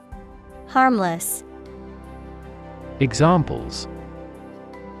 harmless. Examples: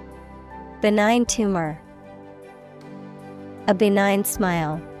 Benign tumor, a benign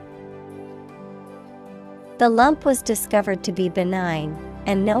smile. The lump was discovered to be benign,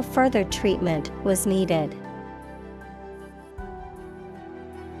 and no further treatment was needed.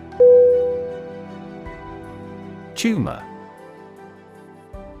 Tumor.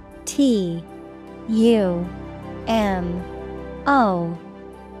 T U M O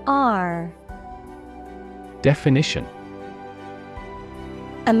R. Definition: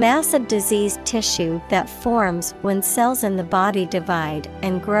 A mass of diseased tissue that forms when cells in the body divide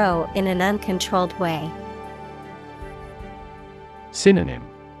and grow in an uncontrolled way. Synonym: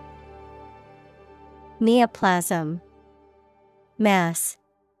 Neoplasm, mass,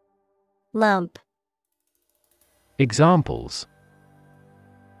 lump. Examples: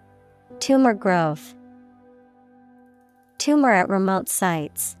 Tumor growth, tumor at remote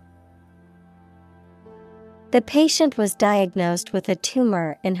sites. The patient was diagnosed with a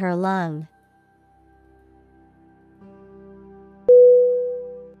tumor in her lung.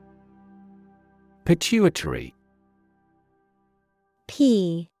 Pituitary.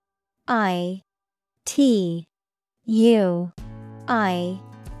 P I T U I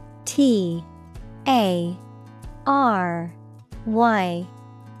T A R Y.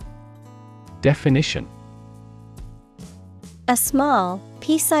 Definition: A small,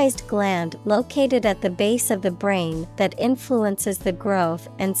 pea-sized gland located at the base of the brain that influences the growth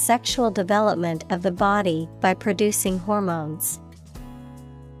and sexual development of the body by producing hormones.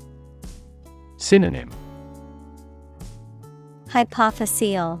 Synonym: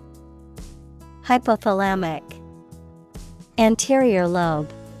 Hypophyseal, hypothalamic, anterior lobe.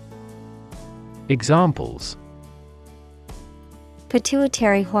 Examples: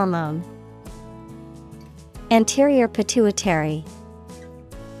 Pituitary hormone, anterior pituitary.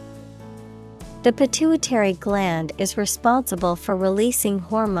 The pituitary gland is responsible for releasing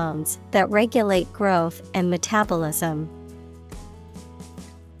hormones that regulate growth and metabolism.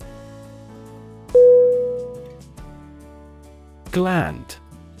 Gland.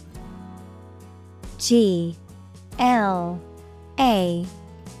 G L A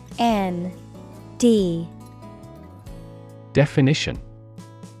N D. Definition: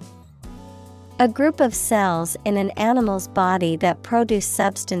 A group of cells in an animal's body that produce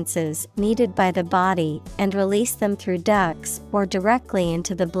substances needed by the body and release them through ducts or directly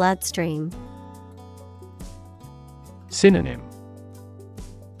into the bloodstream. Synonym: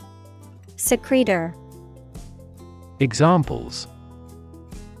 Secretor. Examples: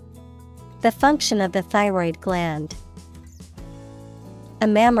 The function of the thyroid gland. A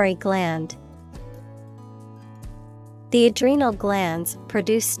mammary gland. The adrenal glands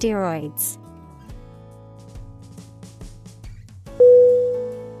produce steroids.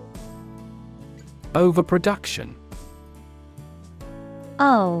 Overproduction.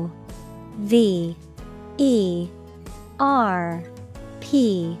 O V E R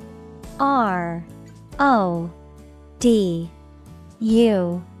P R O D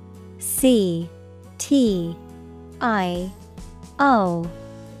U C T I O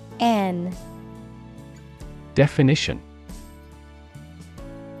N. Definition: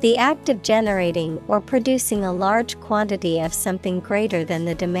 the act of generating or producing a large quantity of something greater than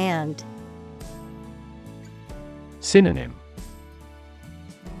the demand. Synonym: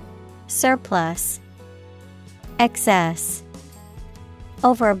 Surplus, excess,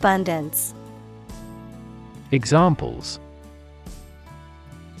 overabundance. Examples: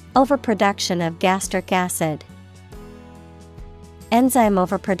 overproduction of gastric acid, enzyme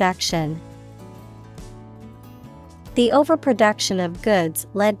overproduction. The overproduction of goods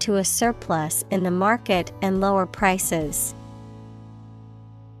led to a surplus in the market and lower prices.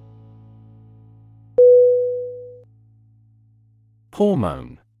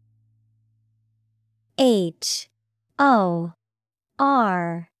 Hormone. H O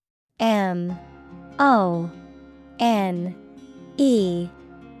R M O N E.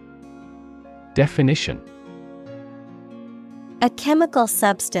 Definition: a chemical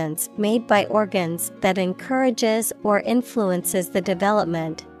substance made by organs that encourages or influences the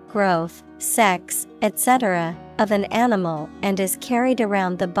development, growth, sex, etc., of an animal and is carried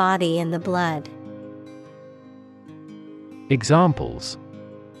around the body in the blood. Examples: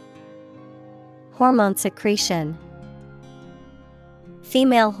 hormone secretion,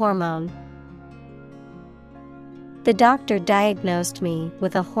 female hormone. The doctor diagnosed me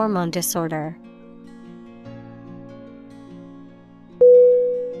with a hormone disorder.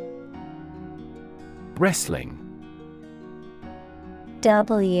 Wrestling.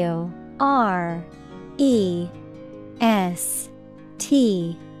 W R E S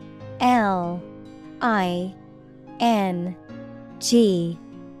T L I N G.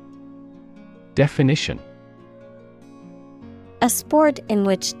 Definition: a sport in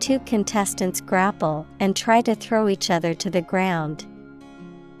which two contestants grapple and try to throw each other to the ground.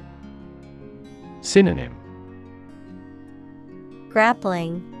 Synonym: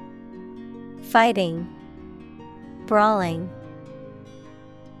 grappling, fighting, brawling.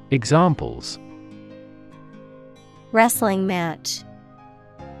 Examples: wrestling match,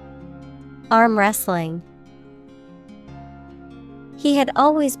 arm wrestling. He had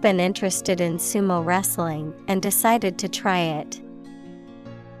always been interested in sumo wrestling and decided to try it.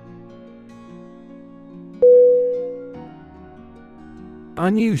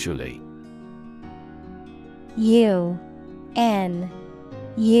 Unusually. U N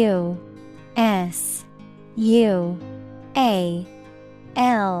U S U A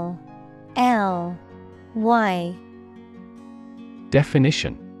L L Y.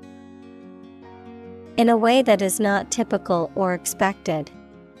 Definition: in a way that is not typical or expected.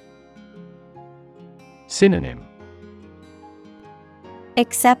 Synonym: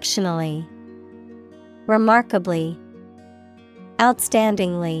 exceptionally, remarkably,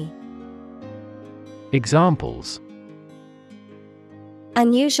 outstandingly. Examples: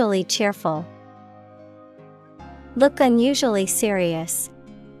 unusually cheerful, look unusually serious.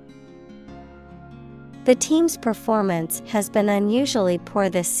 The team's performance has been unusually poor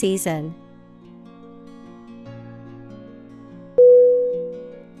this season.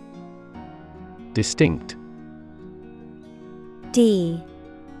 Distinct. D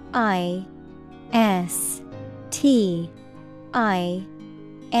I S T I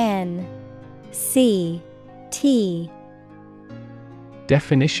N C T.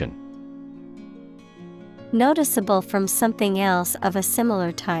 Definition: noticeable from something else of a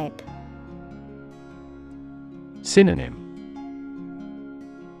similar type. Synonym: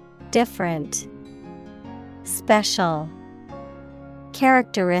 different, special,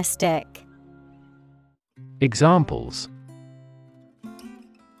 characteristic. Examples: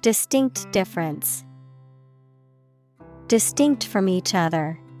 distinct difference, distinct from each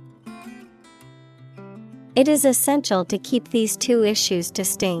other. It is essential to keep these two issues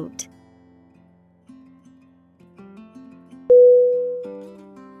distinct.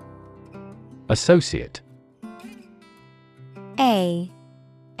 Associate. A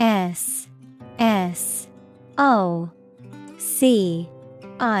S S O C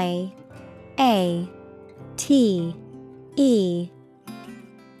I A T E.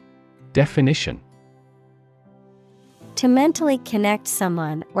 Definition: to mentally connect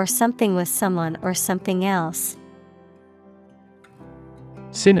someone or something with someone or something else.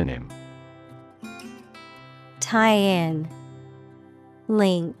 Synonym: tie in,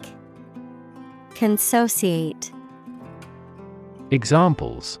 link, consociate.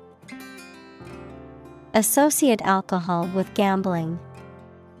 Examples: associate alcohol with gambling,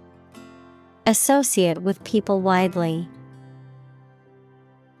 associate with people widely.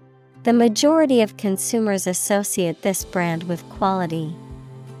 The majority of consumers associate this brand with quality.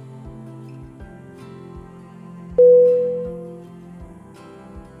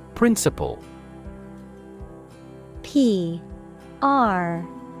 Principle. Principal.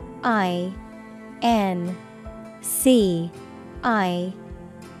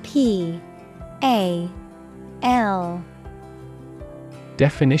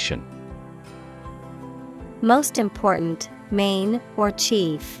 Definition. Most important, main, or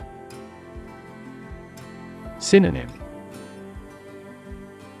chief. Synonym.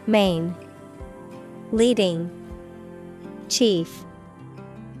 Main, leading, chief.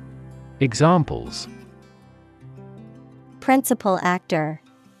 Examples. Principal actor.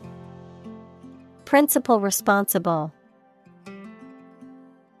 Principal responsible.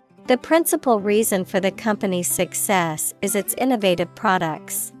 The principal reason for the company's success is its innovative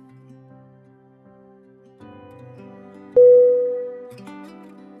products.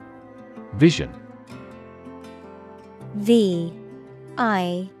 Vision. V-I-S-I-O-N.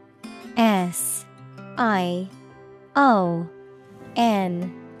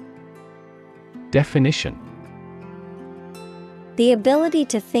 Definition. The ability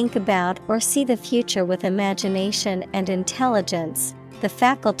to think about or see the future with imagination and intelligence, the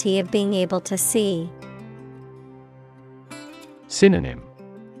faculty of being able to see. Synonym.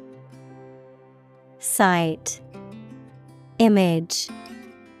 Sight, image,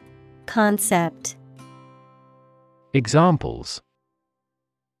 concept. Examples.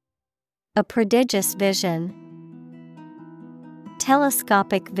 A prodigious vision.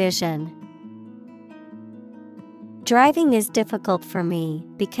 Telescopic vision. Driving is difficult for me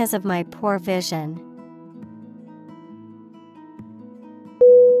because of my poor vision.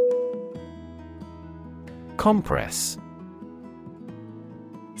 Compress.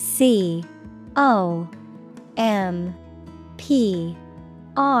 C-O-M-P-R-E-S-S.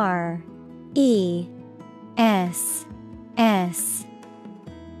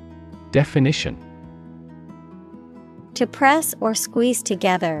 Definition. To press or squeeze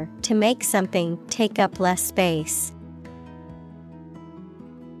together to make something take up less space.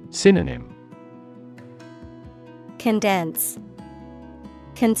 Synonym. Condense,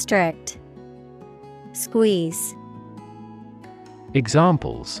 constrict, squeeze.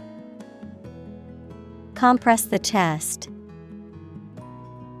 Examples. Compress the chest.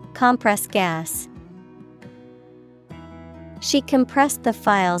 Compress gas. She compressed the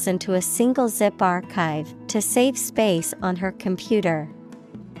files into a single zip archive to save space on her computer.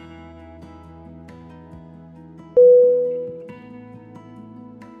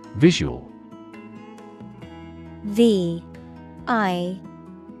 Visual. V-I-S-U-A-L.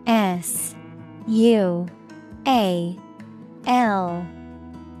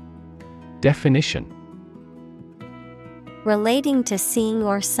 Definition. Relating to seeing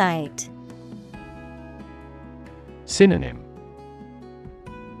or sight. Synonym.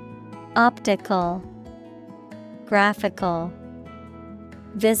 Optical, graphical,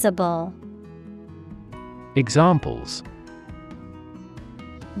 visible. Examples.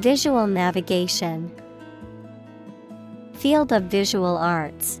 Visual navigation. Field of visual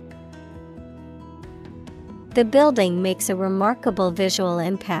arts. The building makes a remarkable visual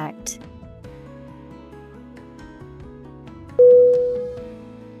impact.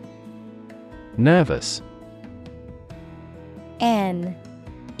 Nervous. N-E-R-V-O-U-S.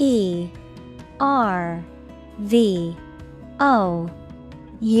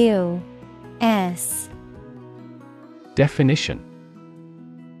 Definition.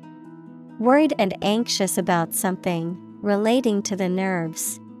 Worried and anxious about something, relating to the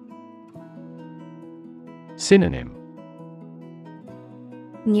nerves. Synonym.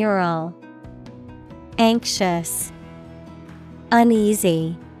 Neural, anxious,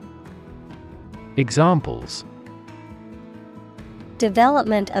 uneasy. Examples.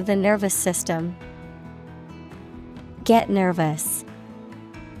 Development of the nervous system. Get nervous.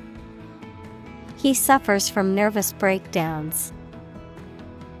 He suffers from nervous breakdowns.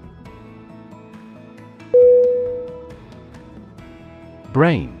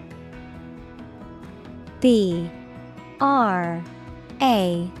 Brain. B-R-A-I-N.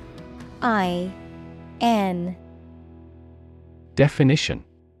 Definition.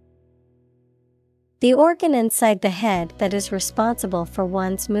 The organ inside the head that is responsible for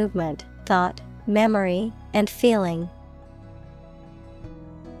one's movement, thought, memory, and feeling.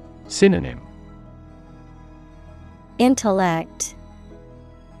 Synonym. Intellect,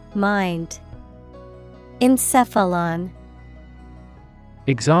 mind, encephalon.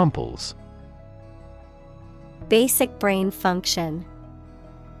 Examples. Basic brain function.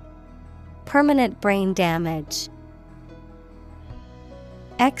 permanent brain damage.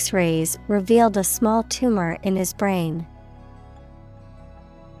 X-rays revealed a small tumor in his brain.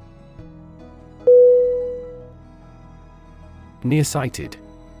 Nearsighted.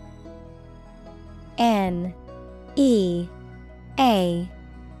 Nearsighted.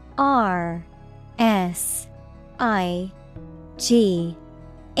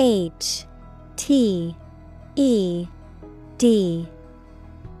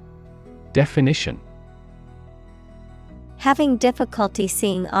 Definition: having difficulty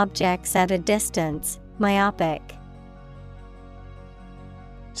seeing objects at a distance, myopic.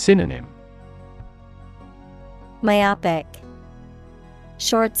 Synonym: Myopic,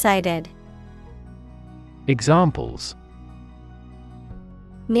 short-sighted. Examples: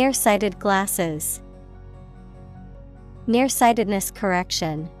 nearsighted glasses, nearsightedness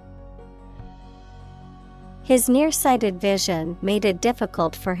correction. His nearsighted vision made it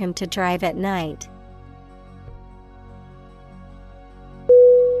difficult for him to drive at night.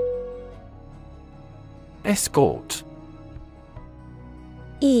 Escort.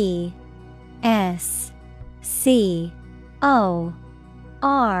 E-S-C-O-R-T.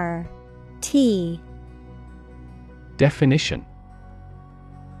 Definition: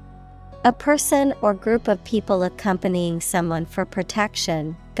 a person or group of people accompanying someone for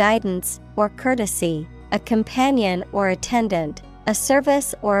protection, guidance, or courtesy, a companion or attendant, a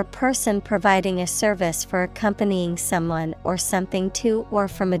service or a person providing a service for accompanying someone or something to or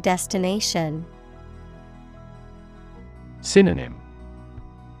from a destination. Synonym: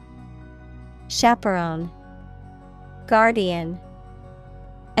 chaperone, guardian,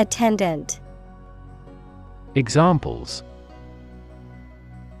 attendant. Examples: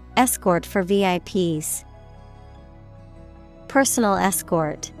 escort for VIPs, personal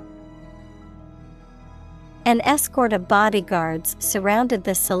escort. An escort of bodyguards surrounded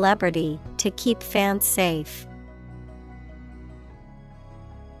the celebrity to keep fans safe.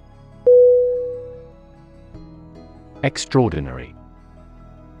 Extraordinary.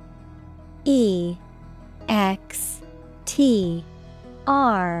 Extraordinary.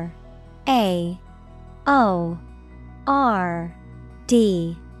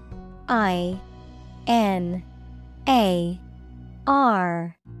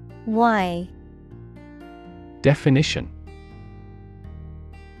 Definition: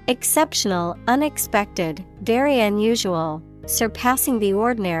 exceptional, unexpected, very unusual, surpassing the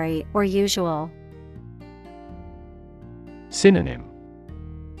ordinary or usual. Synonym: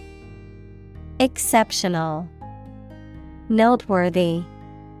 exceptional, noteworthy,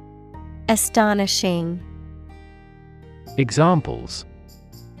 astonishing. Examples: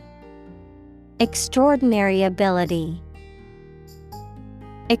 extraordinary ability,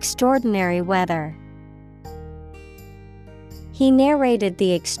 extraordinary weather. He narrated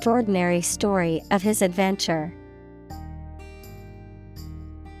the extraordinary story of his adventure.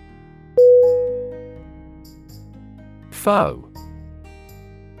 Foe.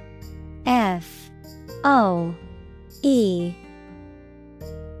 F-O-E.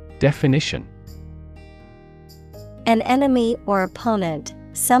 Definition: an enemy or opponent,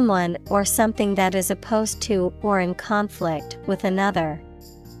 someone or something that is opposed to or in conflict with another.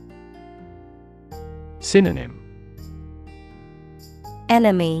 Synonym: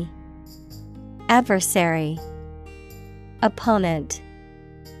 enemy, adversary, opponent.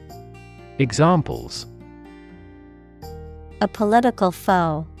 Examples: a political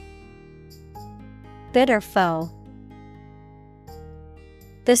foe, bitter foe.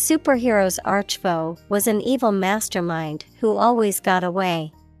 The superhero's archfoe was an evil mastermind who always got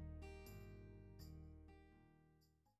away.